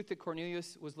 The truth that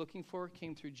Cornelius was looking for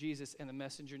came through Jesus and the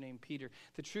messenger named Peter.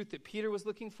 The truth that Peter was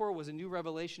looking for was a new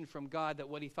revelation from God that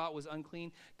what he thought was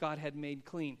unclean, God had made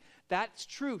clean. That's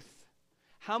truth.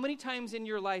 How many times in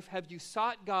your life have you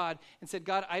sought God and said,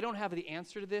 God, I don't have the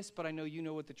answer to this, but I know you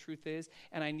know what the truth is,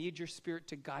 and I need your Spirit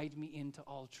to guide me into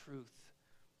all truth?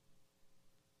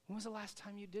 When was the last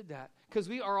time you did that? Because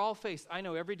we are all faced, I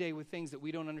know, every day with things that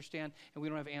we don't understand and we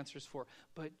don't have answers for.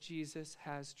 But Jesus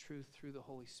has truth through the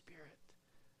Holy Spirit.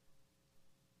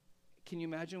 Can you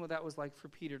imagine what that was like for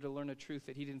Peter to learn a truth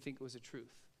that he didn't think was a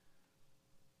truth?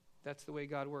 That's the way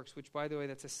God works, which, by the way,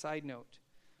 that's a side note.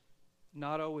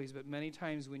 Not always, but many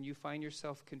times when you find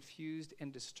yourself confused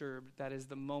and disturbed, that is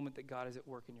the moment that God is at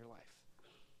work in your life.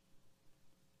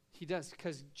 He does,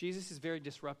 because Jesus is very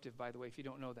disruptive, by the way, if you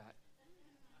don't know that.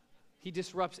 He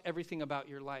disrupts everything about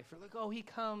your life. You're like, oh, he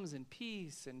comes in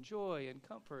peace and joy and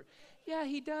comfort. Yeah,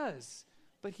 he does.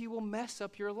 But he will mess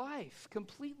up your life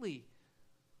completely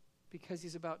because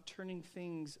he's about turning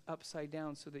things upside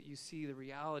down so that you see the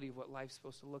reality of what life's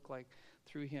supposed to look like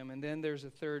through him. And then there's a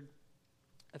third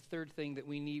thing that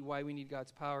we need, why we need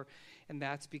God's power, and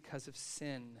that's because of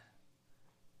sin.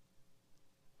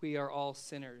 We are all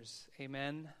sinners.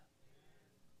 Amen?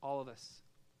 All of us.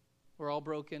 We're all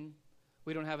broken.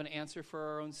 We don't have an answer for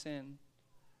our own sin,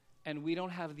 and we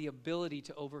don't have the ability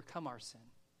to overcome our sin.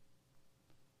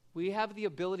 We have the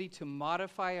ability to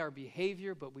modify our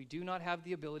behavior, but we do not have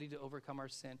the ability to overcome our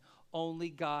sin. Only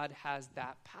God has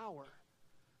that power.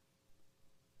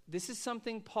 This is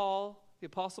something the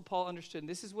Apostle Paul understood, and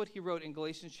this is what he wrote in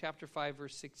Galatians chapter 5,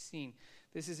 verse 16.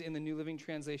 This is in the New Living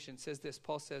Translation. It says this,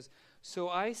 Paul says, "So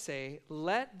I say,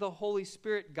 let the Holy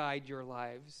Spirit guide your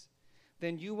lives.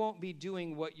 Then you won't be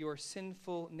doing what your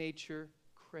sinful nature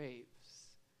craves."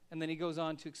 And then he goes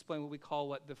on to explain what we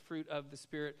call the fruit of the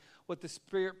Spirit, what the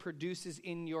Spirit produces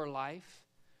in your life.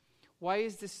 Why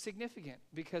is this significant?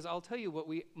 Because I'll tell you what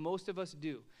most of us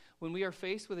do. When we are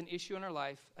faced with an issue in our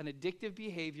life, an addictive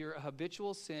behavior, a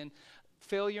habitual sin,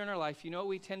 failure in our life, you know what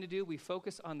we tend to do? We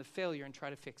focus on the failure and try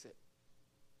to fix it.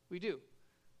 We do.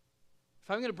 If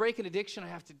I'm going to break an addiction, I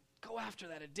have to go after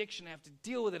that addiction. I have to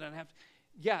deal with it.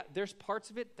 Yeah, there's parts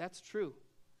of it, that's true.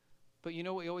 But you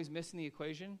know what we always miss in the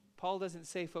equation? Paul doesn't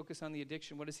say focus on the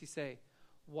addiction. What does he say?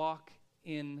 Walk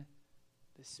in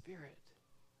the Spirit.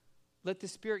 Let the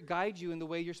Spirit guide you in the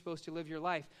way you're supposed to live your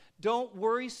life. Don't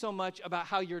worry so much about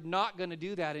how you're not going to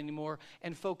do that anymore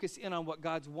and focus in on what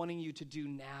God's wanting you to do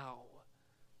now.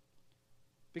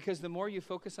 Because the more you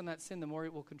focus on that sin, the more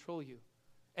it will control you.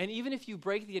 And even if you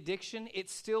break the addiction, it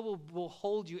still will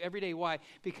hold you every day. Why?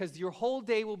 Because your whole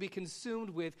day will be consumed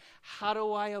with, how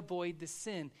do I avoid the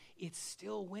sin? It's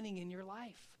still winning in your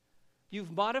life.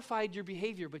 You've modified your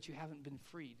behavior, but you haven't been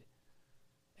freed.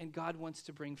 And God wants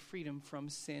to bring freedom from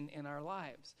sin in our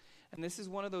lives. And this is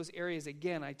one of those areas,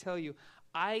 again, I tell you,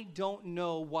 I don't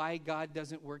know why God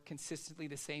doesn't work consistently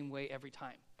the same way every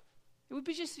time. It would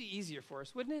be just easier for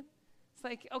us, wouldn't it? It's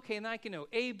like, okay, and I can know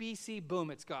A, B, C,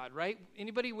 boom, it's God, right?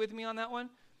 Anybody with me on that one?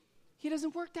 He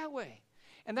doesn't work that way.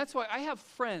 And that's why I have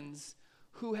friends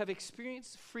who have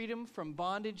experienced freedom from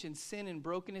bondage and sin and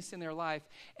brokenness in their life,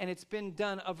 and it's been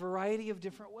done a variety of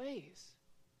different ways.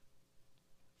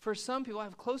 For some people, I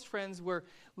have close friends where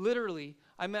literally,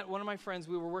 I met one of my friends,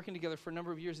 we were working together for a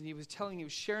number of years, and he was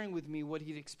sharing with me what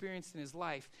he'd experienced in his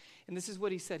life. And this is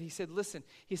what he said. He said, listen,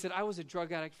 I was a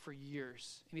drug addict for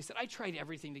years. And he said, I tried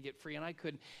everything to get free, and I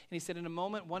couldn't. And he said, in a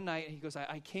moment, one night, he goes,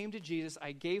 I came to Jesus,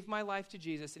 I gave my life to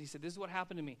Jesus, and he said, this is what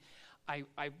happened to me.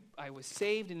 I was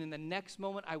saved, and in the next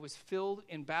moment, I was filled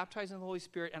and baptized in the Holy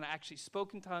Spirit, and I actually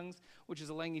spoke in tongues, which is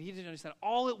a language he didn't understand,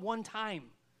 all at one time.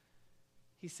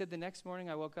 He said, the next morning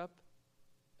I woke up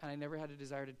and I never had a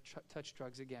desire to touch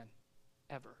drugs again,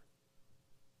 ever.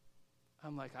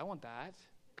 I'm like, I want that,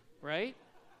 right?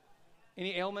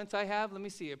 Any ailments I have, let me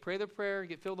see. I pray the prayer,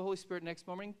 get filled with the Holy Spirit, next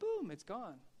morning, boom, it's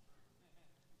gone.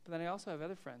 But then I also have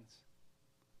other friends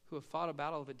who have fought a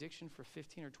battle of addiction for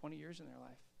 15 or 20 years in their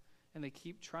life. And they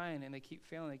keep trying and they keep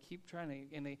failing, they keep trying,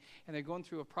 and they're going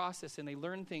through a process and they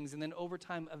learn things, and then over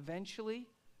time, eventually,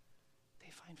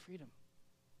 they find freedom.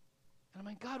 And I'm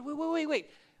like, God, wait.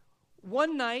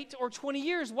 One night or 20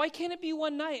 years, why can't it be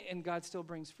one night? And God still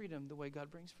brings freedom the way God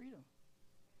brings freedom.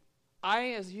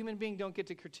 I, as a human being, don't get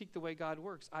to critique the way God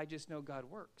works. I just know God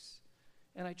works.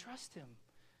 And I trust him.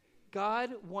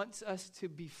 God wants us to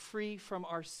be free from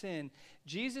our sin.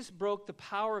 Jesus broke the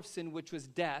power of sin, which was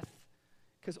death,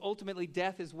 because ultimately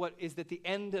death is what is at the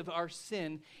end of our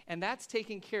sin, and that's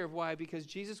taken care of. Why? Because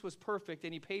Jesus was perfect,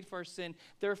 and he paid for our sin.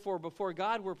 Therefore, before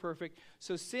God, we're perfect.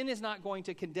 So sin is not going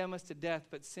to condemn us to death,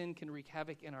 but sin can wreak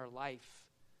havoc in our life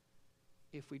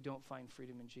if we don't find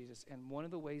freedom in Jesus. And one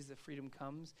of the ways that freedom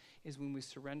comes is when we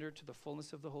surrender to the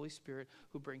fullness of the Holy Spirit,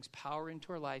 who brings power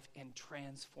into our life and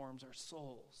transforms our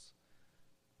souls.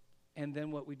 And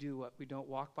then what we do, we don't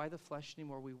walk by the flesh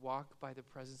anymore. We walk by the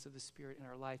presence of the Spirit in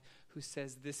our life, who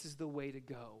says, this is the way to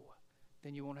go.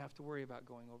 Then you won't have to worry about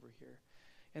going over here.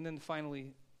 And then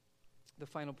finally, the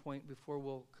final point before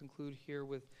we'll conclude here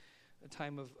with a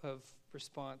time of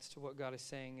response to what God is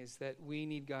saying is that we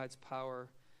need God's power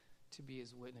to be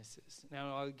his witnesses.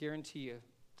 Now, I'll guarantee you,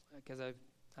 because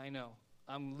I know,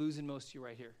 I'm losing most of you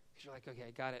right here. Because you're like, okay,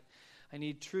 I got it. I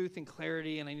need truth and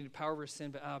clarity, and I need power over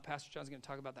sin, but Pastor John's going to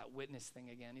talk about that witness thing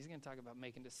again. He's going to talk about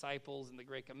making disciples and the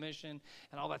Great Commission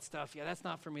and all that stuff. Yeah, that's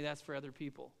not for me. That's for other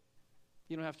people.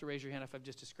 You don't have to raise your hand if I've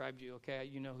just described you, okay?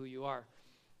 You know who you are.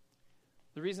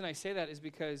 The reason I say that is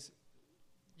because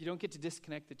you don't get to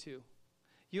disconnect the two.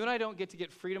 You and I don't get to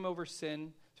get freedom over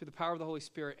sin through the power of the Holy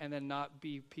Spirit and then not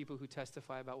be people who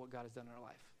testify about what God has done in our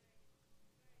life.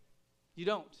 You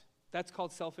don't. That's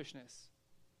called selfishness.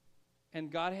 And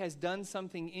God has done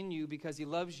something in you because he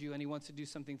loves you and he wants to do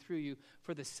something through you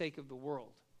for the sake of the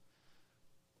world.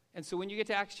 And so when you get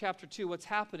to Acts chapter 2, what's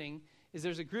happening is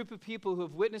there's a group of people who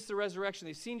have witnessed the resurrection.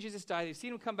 They've seen Jesus die. They've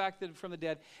seen him come back from the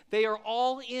dead. They are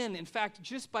all in. In fact,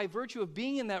 just by virtue of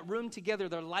being in that room together,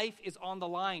 their life is on the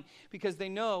line because they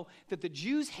know that the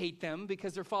Jews hate them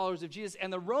because they're followers of Jesus,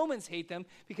 and the Romans hate them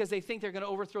because they think they're going to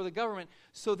overthrow the government.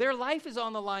 So their life is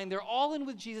on the line. They're all in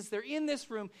with Jesus. They're in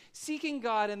this room seeking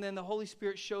God, and then the Holy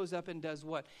Spirit shows up and does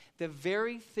what? The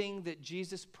very thing that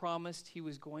Jesus promised he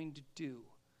was going to do.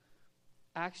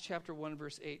 Acts chapter 1,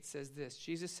 verse 8 says this.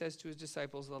 Jesus says to his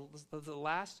disciples, the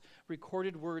last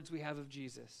recorded words we have of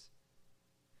Jesus.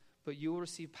 But you will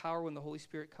receive power when the Holy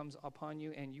Spirit comes upon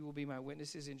you, and you will be my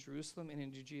witnesses in Jerusalem and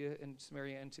in Judea and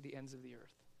Samaria and to the ends of the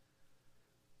earth.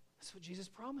 That's what Jesus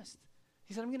promised.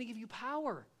 He said, I'm going to give you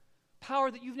power.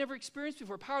 Power that you've never experienced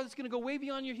before. Power that's going to go way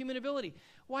beyond your human ability.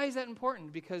 Why is that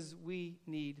important? Because we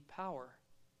need power.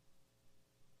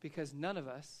 Because none of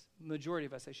us, majority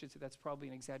of us, I should say, that's probably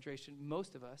an exaggeration,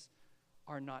 most of us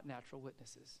are not natural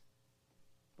witnesses.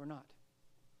 We're not.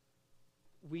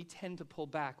 We tend to pull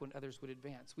back when others would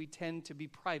advance. We tend to be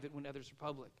private when others are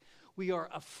public. We are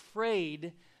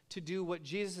afraid to do what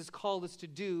Jesus has called us to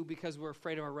do because we're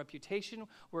afraid of our reputation.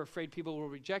 We're afraid people will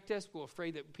reject us. We're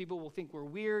afraid that people will think we're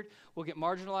weird. We'll get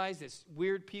marginalized as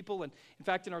weird people. And in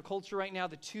fact, in our culture right now,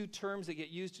 the two terms that get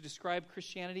used to describe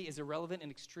Christianity is irrelevant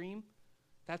and extreme.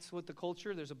 That's what the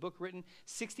culture, there's a book written,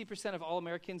 60% of all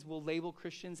Americans will label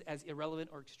Christians as irrelevant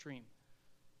or extreme.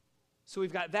 So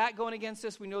we've got that going against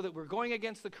us. We know that we're going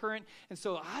against the current. And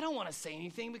so I don't want to say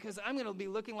anything because I'm going to be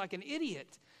looking like an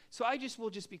idiot. So I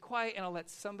will just be quiet and I'll let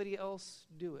somebody else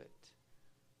do it.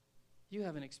 You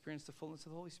haven't experienced the fullness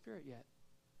of the Holy Spirit yet.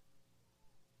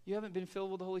 You haven't been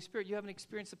filled with the Holy Spirit. You haven't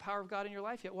experienced the power of God in your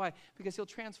life yet. Why? Because he'll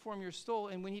transform your soul.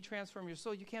 And when he transforms your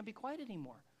soul, you can't be quiet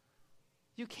anymore.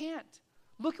 You can't.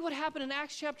 Look at what happened in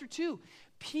Acts chapter 2.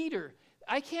 Peter,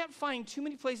 I can't find too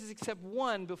many places except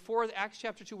one before Acts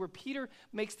chapter 2 where Peter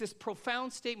makes this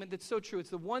profound statement that's so true. It's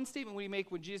the one statement we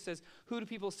make when Jesus says, who do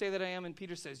people say that I am? And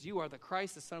Peter says, you are the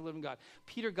Christ, the Son of the living God.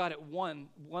 Peter got it one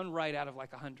right out of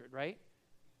like 100, right?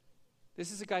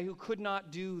 This is a guy who could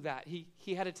not do that.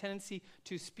 He had a tendency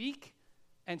to speak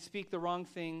and speak the wrong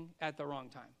thing at the wrong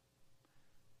time.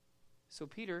 So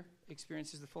Peter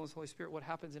experiences the fullness of the Holy Spirit. What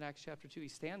happens in Acts chapter 2? He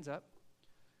stands up.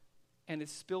 And it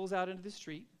spills out into the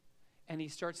street, and he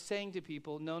starts saying to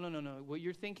people, no. What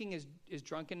you're thinking is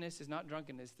drunkenness is not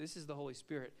drunkenness. This is the Holy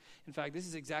Spirit. In fact, this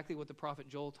is exactly what the prophet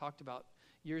Joel talked about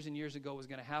years and years ago was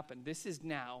going to happen. This is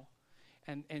now.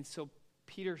 And so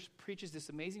Peter preaches this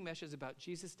amazing message about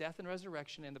Jesus' death and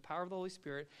resurrection and the power of the Holy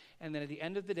Spirit. And then at the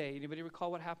end of the day, anybody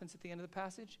recall what happens at the end of the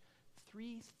passage?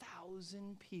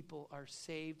 3,000 people are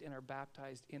saved and are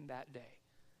baptized in that day.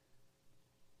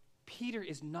 Peter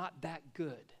is not that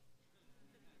good.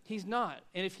 He's not.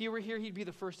 And if he were here, he'd be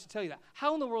the first to tell you that.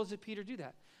 How in the world did Peter do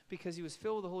that? Because he was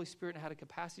filled with the Holy Spirit and had a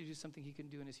capacity to do something he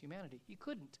couldn't do in his humanity. He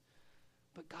couldn't.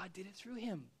 But God did it through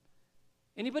him.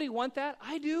 Anybody want that?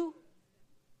 I do.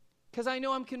 Because I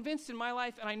know I'm convinced in my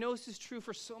life, and I know this is true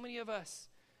for so many of us.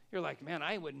 You're like, man,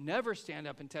 I would never stand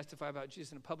up and testify about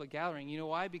Jesus in a public gathering. You know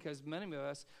why? Because many of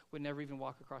us would never even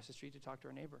walk across the street to talk to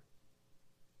our neighbor.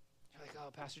 You're like, oh,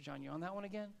 Pastor John, you on that one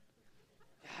again?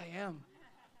 Yeah, I am.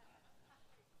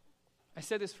 I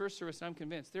said this first service, and I'm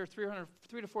convinced. There are 300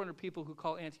 to 400 people who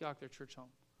call Antioch their church home.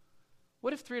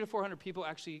 What if 300 to 400 people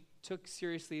actually took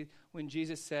seriously when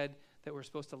Jesus said that we're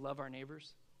supposed to love our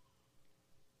neighbors?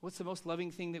 What's the most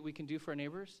loving thing that we can do for our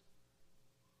neighbors?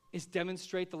 Is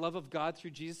demonstrate the love of God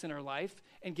through Jesus in our life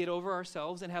and get over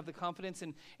ourselves and have the confidence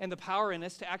and the power in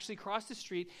us to actually cross the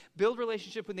street, build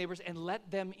relationship with neighbors, and let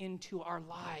them into our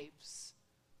lives.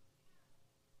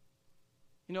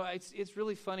 You know, it's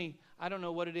really funny. I don't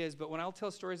know what it is, but when I'll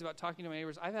tell stories about talking to my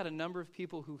neighbors, I've had a number of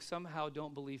people who somehow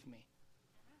don't believe me.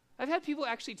 I've had people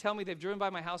actually tell me they've driven by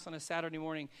my house on a Saturday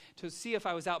morning to see if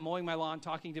I was out mowing my lawn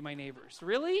talking to my neighbors.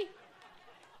 Really?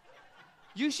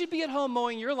 You should be at home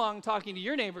mowing your lawn talking to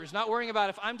your neighbors, not worrying about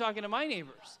if I'm talking to my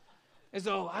neighbors. As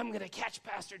though I'm going to catch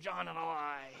Pastor John in a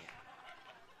lie.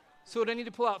 So would I need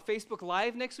to pull out Facebook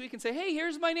Live next week and say, hey,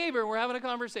 here's my neighbor, and we're having a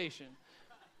conversation?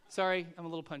 Sorry, I'm a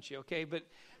little punchy, okay? But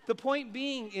the point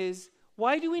being is,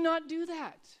 why do we not do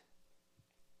that?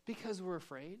 Because we're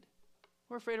afraid.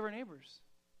 We're afraid of our neighbors.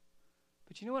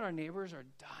 But you know what our neighbors are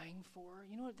dying for?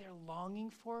 You know what they're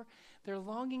longing for? They're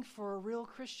longing for a real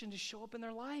Christian to show up in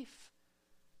their life.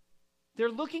 They're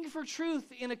looking for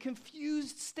truth in a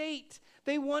confused state.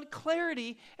 They want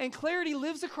clarity, and clarity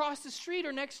lives across the street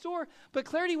or next door, but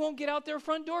clarity won't get out their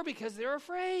front door because they're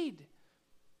afraid.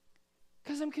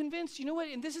 Because I'm convinced, you know what,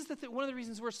 and this is one of the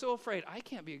reasons we're so afraid. I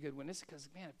can't be a good witness because,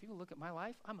 man, if people look at my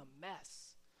life, I'm a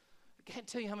mess. I can't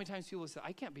tell you how many times people say,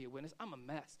 I can't be a witness, I'm a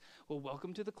mess. Well,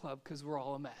 welcome to the club because we're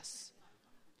all a mess.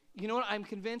 You know what? I'm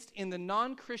convinced in the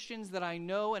non-Christians that I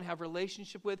know and have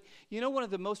relationship with, you know, one of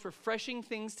the most refreshing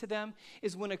things to them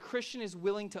is when a Christian is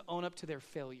willing to own up to their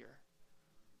failure.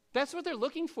 That's what they're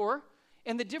looking for.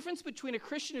 And the difference between a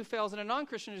Christian who fails and a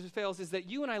non-Christian who fails is that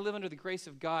you and I live under the grace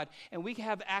of God, and we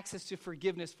have access to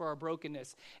forgiveness for our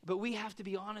brokenness. But we have to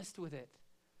be honest with it.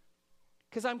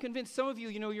 Because I'm convinced some of you,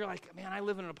 you know, you're like, man, I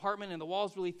live in an apartment and the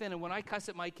wall's really thin, and when I cuss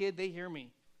at my kid, they hear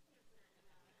me.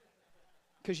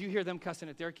 Because you hear them cussing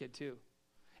at their kid too.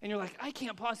 And you're like, I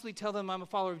can't possibly tell them I'm a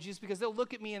follower of Jesus because they'll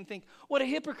look at me and think, what a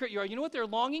hypocrite you are. You know what they're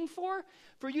longing for?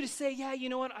 For you to say, yeah, you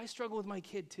know what? I struggle with my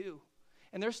kid too.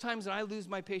 And there's times that I lose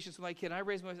my patience with my kid. And I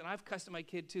raise my voice, and I've cussed at my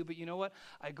kid too. But you know what?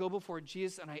 I go before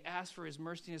Jesus and I ask for his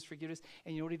mercy and his forgiveness.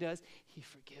 And you know what he does? He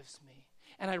forgives me.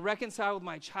 And I reconcile with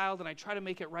my child and I try to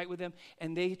make it right with them.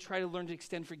 And they try to learn to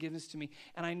extend forgiveness to me.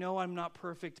 And I know I'm not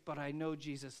perfect, but I know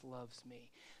Jesus loves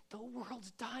me. The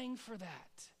world's dying for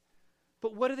that.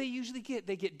 But what do they usually get?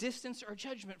 They get distance or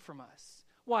judgment from us.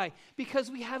 Why? Because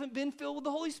we haven't been filled with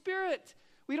the Holy Spirit.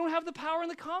 We don't have the power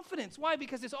and the confidence. Why?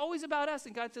 Because it's always about us.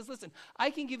 And God says, listen,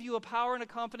 I can give you a power and a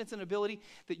confidence and ability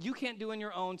that you can't do on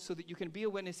your own so that you can be a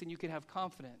witness and you can have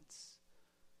confidence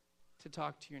to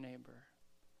talk to your neighbor.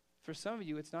 For some of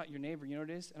you, it's not your neighbor. You know what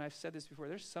it is? And I've said this before.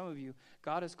 There's some of you,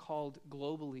 God has called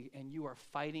globally, and you are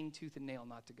fighting tooth and nail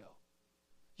not to go.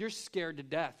 You're scared to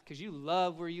death because you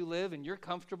love where you live and you're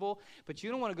comfortable, but you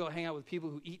don't want to go hang out with people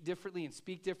who eat differently and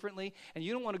speak differently, and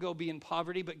you don't want to go be in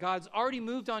poverty, but God's already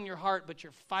moved on your heart, but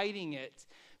you're fighting it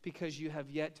because you have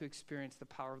yet to experience the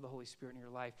power of the Holy Spirit in your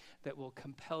life that will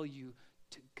compel you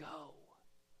to go.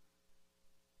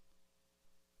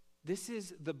 This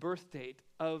is the birth date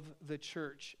of the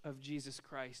church of Jesus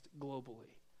Christ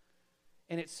globally.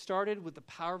 And it started with the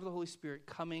power of the Holy Spirit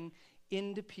coming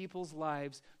into people's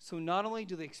lives. So not only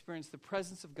do they experience the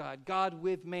presence of God, God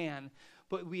with man,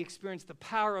 but we experience the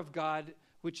power of God,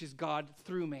 which is God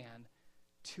through man,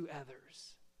 to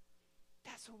others.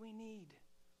 That's what we need.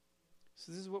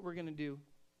 So this is what we're going to do.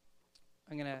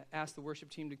 I'm going to ask the worship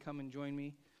team to come and join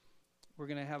me. We're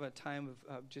going to have a time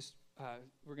of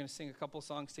we're going to sing a couple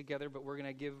songs together, but we're going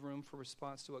to give room for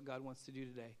response to what God wants to do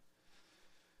today.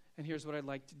 And here's what I'd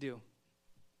like to do.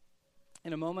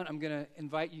 In a moment, I'm going to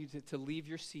invite you to leave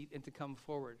your seat and to come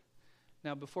forward.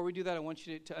 Now, before we do that, I want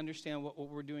you to understand what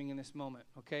we're doing in this moment,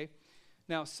 okay?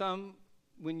 Now,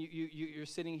 when you're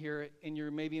sitting here and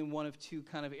you're maybe in one of two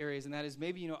kind of areas, and that is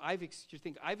maybe, you know, I've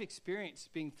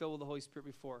experienced being filled with the Holy Spirit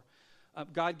before.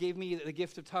 God gave me the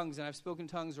gift of tongues, and I've spoken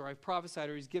tongues, or I've prophesied,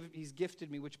 or He's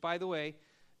gifted me, which, by the way,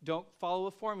 don't follow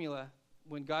a formula.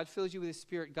 When God fills you with His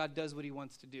Spirit, God does what He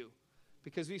wants to do.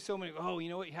 Because we so many, you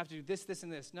know what, you have to do this, this,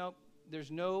 and this. No.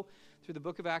 Through the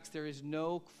book of Acts, there is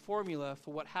no formula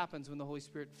for what happens when the Holy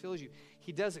Spirit fills you.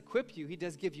 He does equip you. He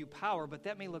does give you power, but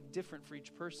that may look different for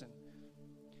each person.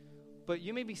 But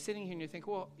you may be sitting here and you think,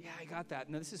 well, yeah, I got that.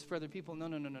 No, this is for other people. No.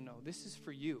 This is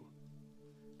for you.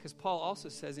 Because Paul also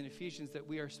says in Ephesians that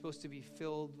we are supposed to be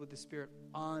filled with the Spirit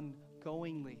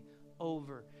ongoingly,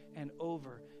 over and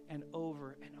over and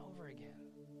over and over again.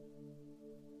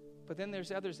 But then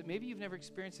there's others that maybe you've never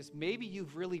experienced this. Maybe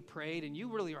you've really prayed and you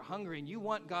really are hungry and you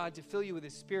want God to fill you with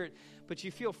His Spirit, but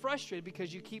you feel frustrated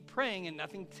because you keep praying and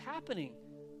nothing's happening.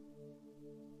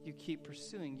 You keep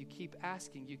pursuing, you keep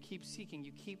asking, you keep seeking,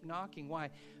 you keep knocking. Why?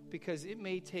 Because it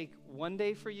may take one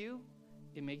day for you,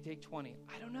 it may take 20.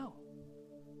 I don't know.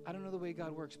 I don't know the way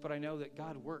God works, but I know that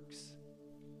God works.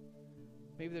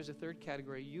 Maybe there's a third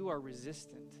category. You are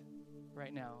resistant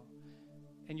right now.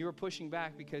 And you're pushing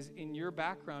back because in your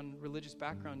background, religious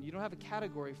background, you don't have a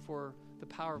category for the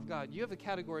power of God. You have a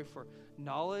category for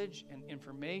knowledge and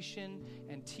information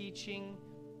and teaching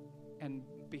and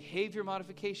behavior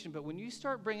modification. But when you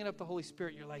start bringing up the Holy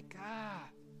Spirit, you're like,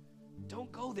 don't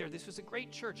go there. This was a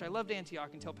great church. I loved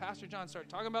Antioch until Pastor John started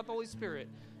talking about the Holy Spirit.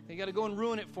 You got to go and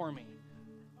ruin it for me.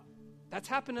 That's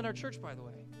happened in our church, by the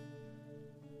way.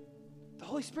 The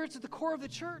Holy Spirit's at the core of the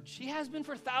church. He has been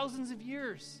for thousands of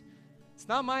years. It's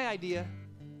not my idea.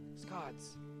 It's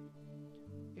God's.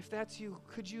 If that's you,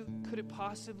 could it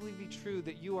possibly be true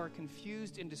that you are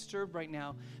confused and disturbed right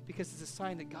now because it's a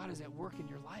sign that God is at work in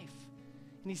your life?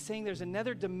 And He's saying there's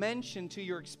another dimension to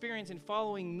your experience in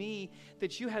following me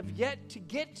that you have yet to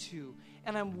get to.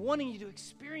 And I'm wanting you to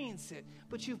experience it.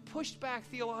 But you've pushed back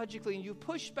theologically and you've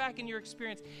pushed back in your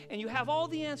experience and you have all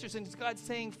the answers. And it's God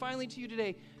saying finally to you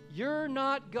today, you're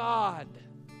not God.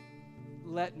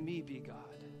 Let me be God.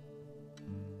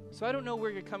 So I don't know where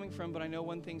you're coming from, but I know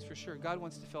one thing's for sure. God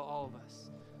wants to fill all of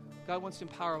us. God wants to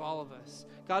empower all of us.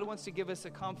 God wants to give us a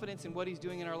confidence in what He's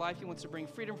doing in our life. He wants to bring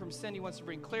freedom from sin. He wants to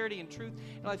bring clarity and truth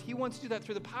in life. He wants to do that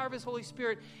through the power of His Holy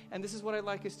Spirit. And this is what I'd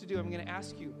like us to do. I'm going to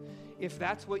ask you if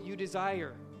that's what you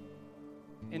desire.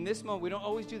 In this moment, we don't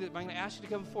always do that, but I'm going to ask you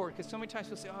to come forward because so many times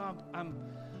we'll say,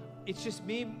 it's just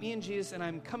me and Jesus, and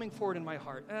I'm coming forward in my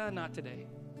heart. Not today.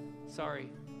 Sorry.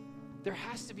 There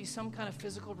has to be some kind of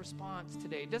physical response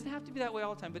today. It doesn't have to be that way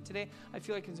all the time, but today I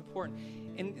feel like it's important.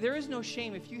 And there is no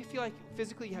shame. If you feel like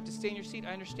physically you have to stay in your seat,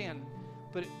 I understand.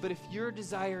 But if your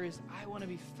desire is, I want to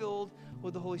be filled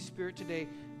with the Holy Spirit today,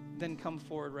 then come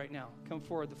forward right now. Come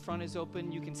forward. The front is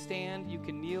open. You can stand, you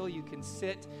can kneel, you can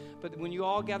sit. But when you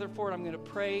all gather forward, I'm going to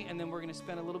pray, and then we're going to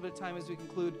spend a little bit of time as we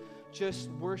conclude just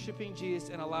worshiping Jesus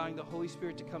and allowing the Holy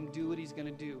Spirit to come do what He's going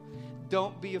to do.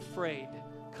 Don't be afraid.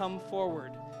 Come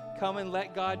forward. Come and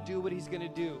let God do what He's going to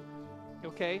do,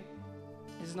 okay?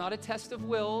 This is not a test of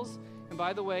wills. And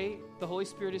by the way, the Holy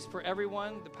Spirit is for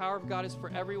everyone. The power of God is for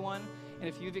everyone. And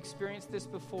if you've experienced this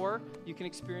before, you can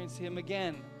experience Him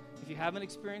again. If you haven't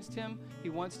experienced Him, He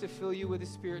wants to fill you with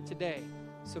His Spirit today.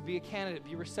 So be a candidate.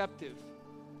 Be receptive.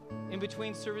 In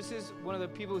between services, one of the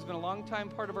people who's been a long time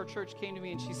part of our church came to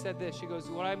me and she said this. She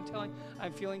goes, what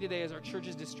I'm feeling today is our church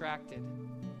is distracted.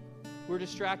 We're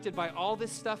distracted by all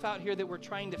this stuff out here that we're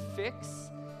trying to fix.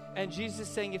 And Jesus is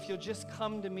saying, if you'll just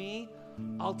come to me,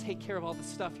 I'll take care of all the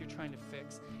stuff you're trying to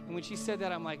fix. And when she said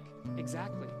that, I'm like,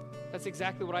 exactly. That's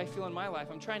exactly what I feel in my life.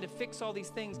 I'm trying to fix all these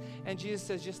things. And Jesus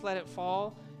says, just let it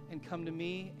fall and come to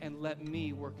me and let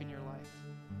me work in your life.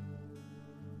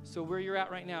 So where you're at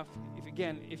right now,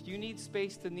 if you need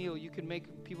space to kneel,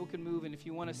 people can move. And if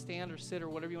you want to stand or sit or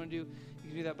whatever you want to do, you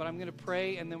can do that. But I'm going to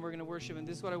pray and then we're going to worship. And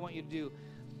this is what I want you to do.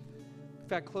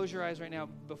 In fact, close your eyes right now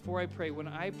before I pray. When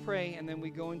I pray and then we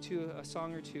go into a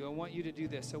song or two, I want you to do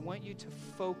this. I want you to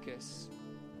focus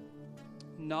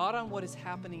not on what is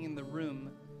happening in the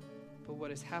room, but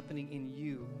what is happening in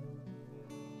you.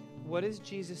 What is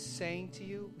Jesus saying to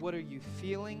you? What are you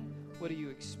feeling? What are you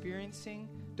experiencing?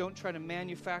 Don't try to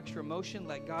manufacture emotion.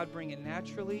 Let God bring it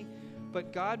naturally.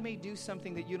 But God may do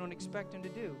something that you don't expect Him to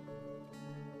do.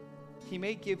 He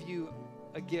may give you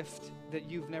a gift that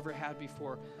you've never had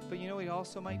before. But you know what He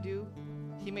also might do?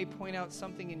 He may point out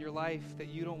something in your life that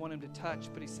you don't want Him to touch,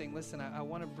 but He's saying, listen, I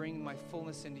want to bring my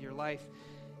fullness into your life.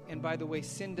 And by the way,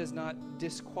 sin does not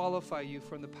disqualify you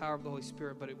from the power of the Holy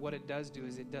Spirit, but what it does do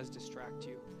is it does distract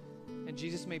you. And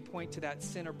Jesus may point to that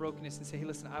sin or brokenness and say, hey,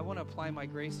 listen, I want to apply my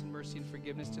grace and mercy and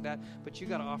forgiveness to that, but you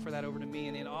got to offer that over to me.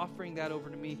 And in offering that over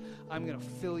to me, I'm going to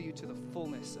fill you to the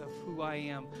fullness of who I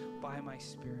am by my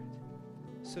Spirit.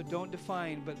 So don't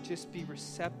define, but just be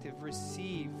receptive.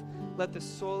 Receive. Let the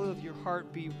soul of your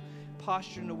heart be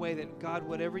postured in a way that, God,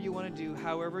 whatever you want to do,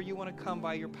 however you want to come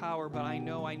by your power, but I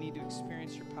know I need to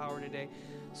experience your power today.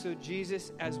 So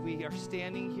Jesus, as we are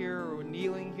standing here or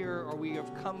kneeling here or we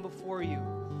have come before you,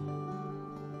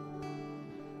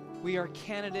 we are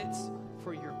candidates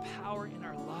for your power in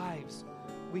our lives.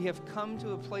 We have come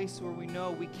to a place where we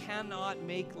know we cannot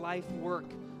make life work.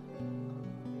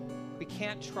 We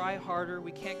can't try harder.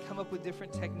 We can't come up with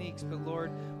different techniques. But Lord,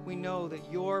 we know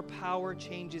that your power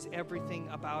changes everything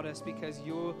about us because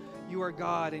you are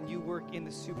God and you work in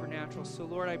the supernatural. So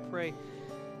Lord, I pray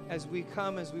as we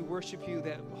come, as we worship you,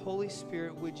 that Holy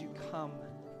Spirit, would you come?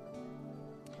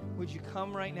 Would you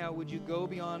come right now? Would you go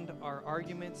beyond our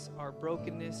arguments, our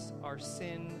brokenness, our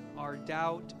sin, our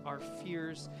doubt, our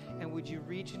fears, and would you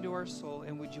reach into our soul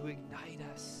and would you ignite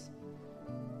us?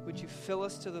 Would you fill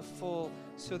us to the full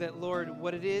so that, Lord,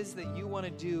 what it is that you want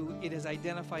to do, it is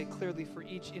identified clearly for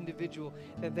each individual,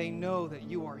 that they know that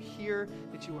you are here,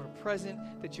 that you are present,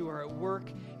 that you are at work,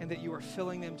 and that you are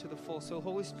filling them to the full. So,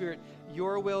 Holy Spirit,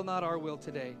 your will, not our will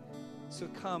today. So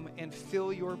come and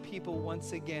fill your people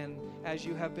once again as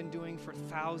you have been doing for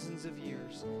thousands of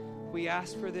years. We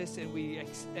ask for this and we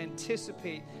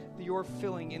anticipate your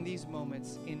filling in these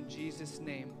moments in Jesus'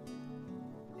 name.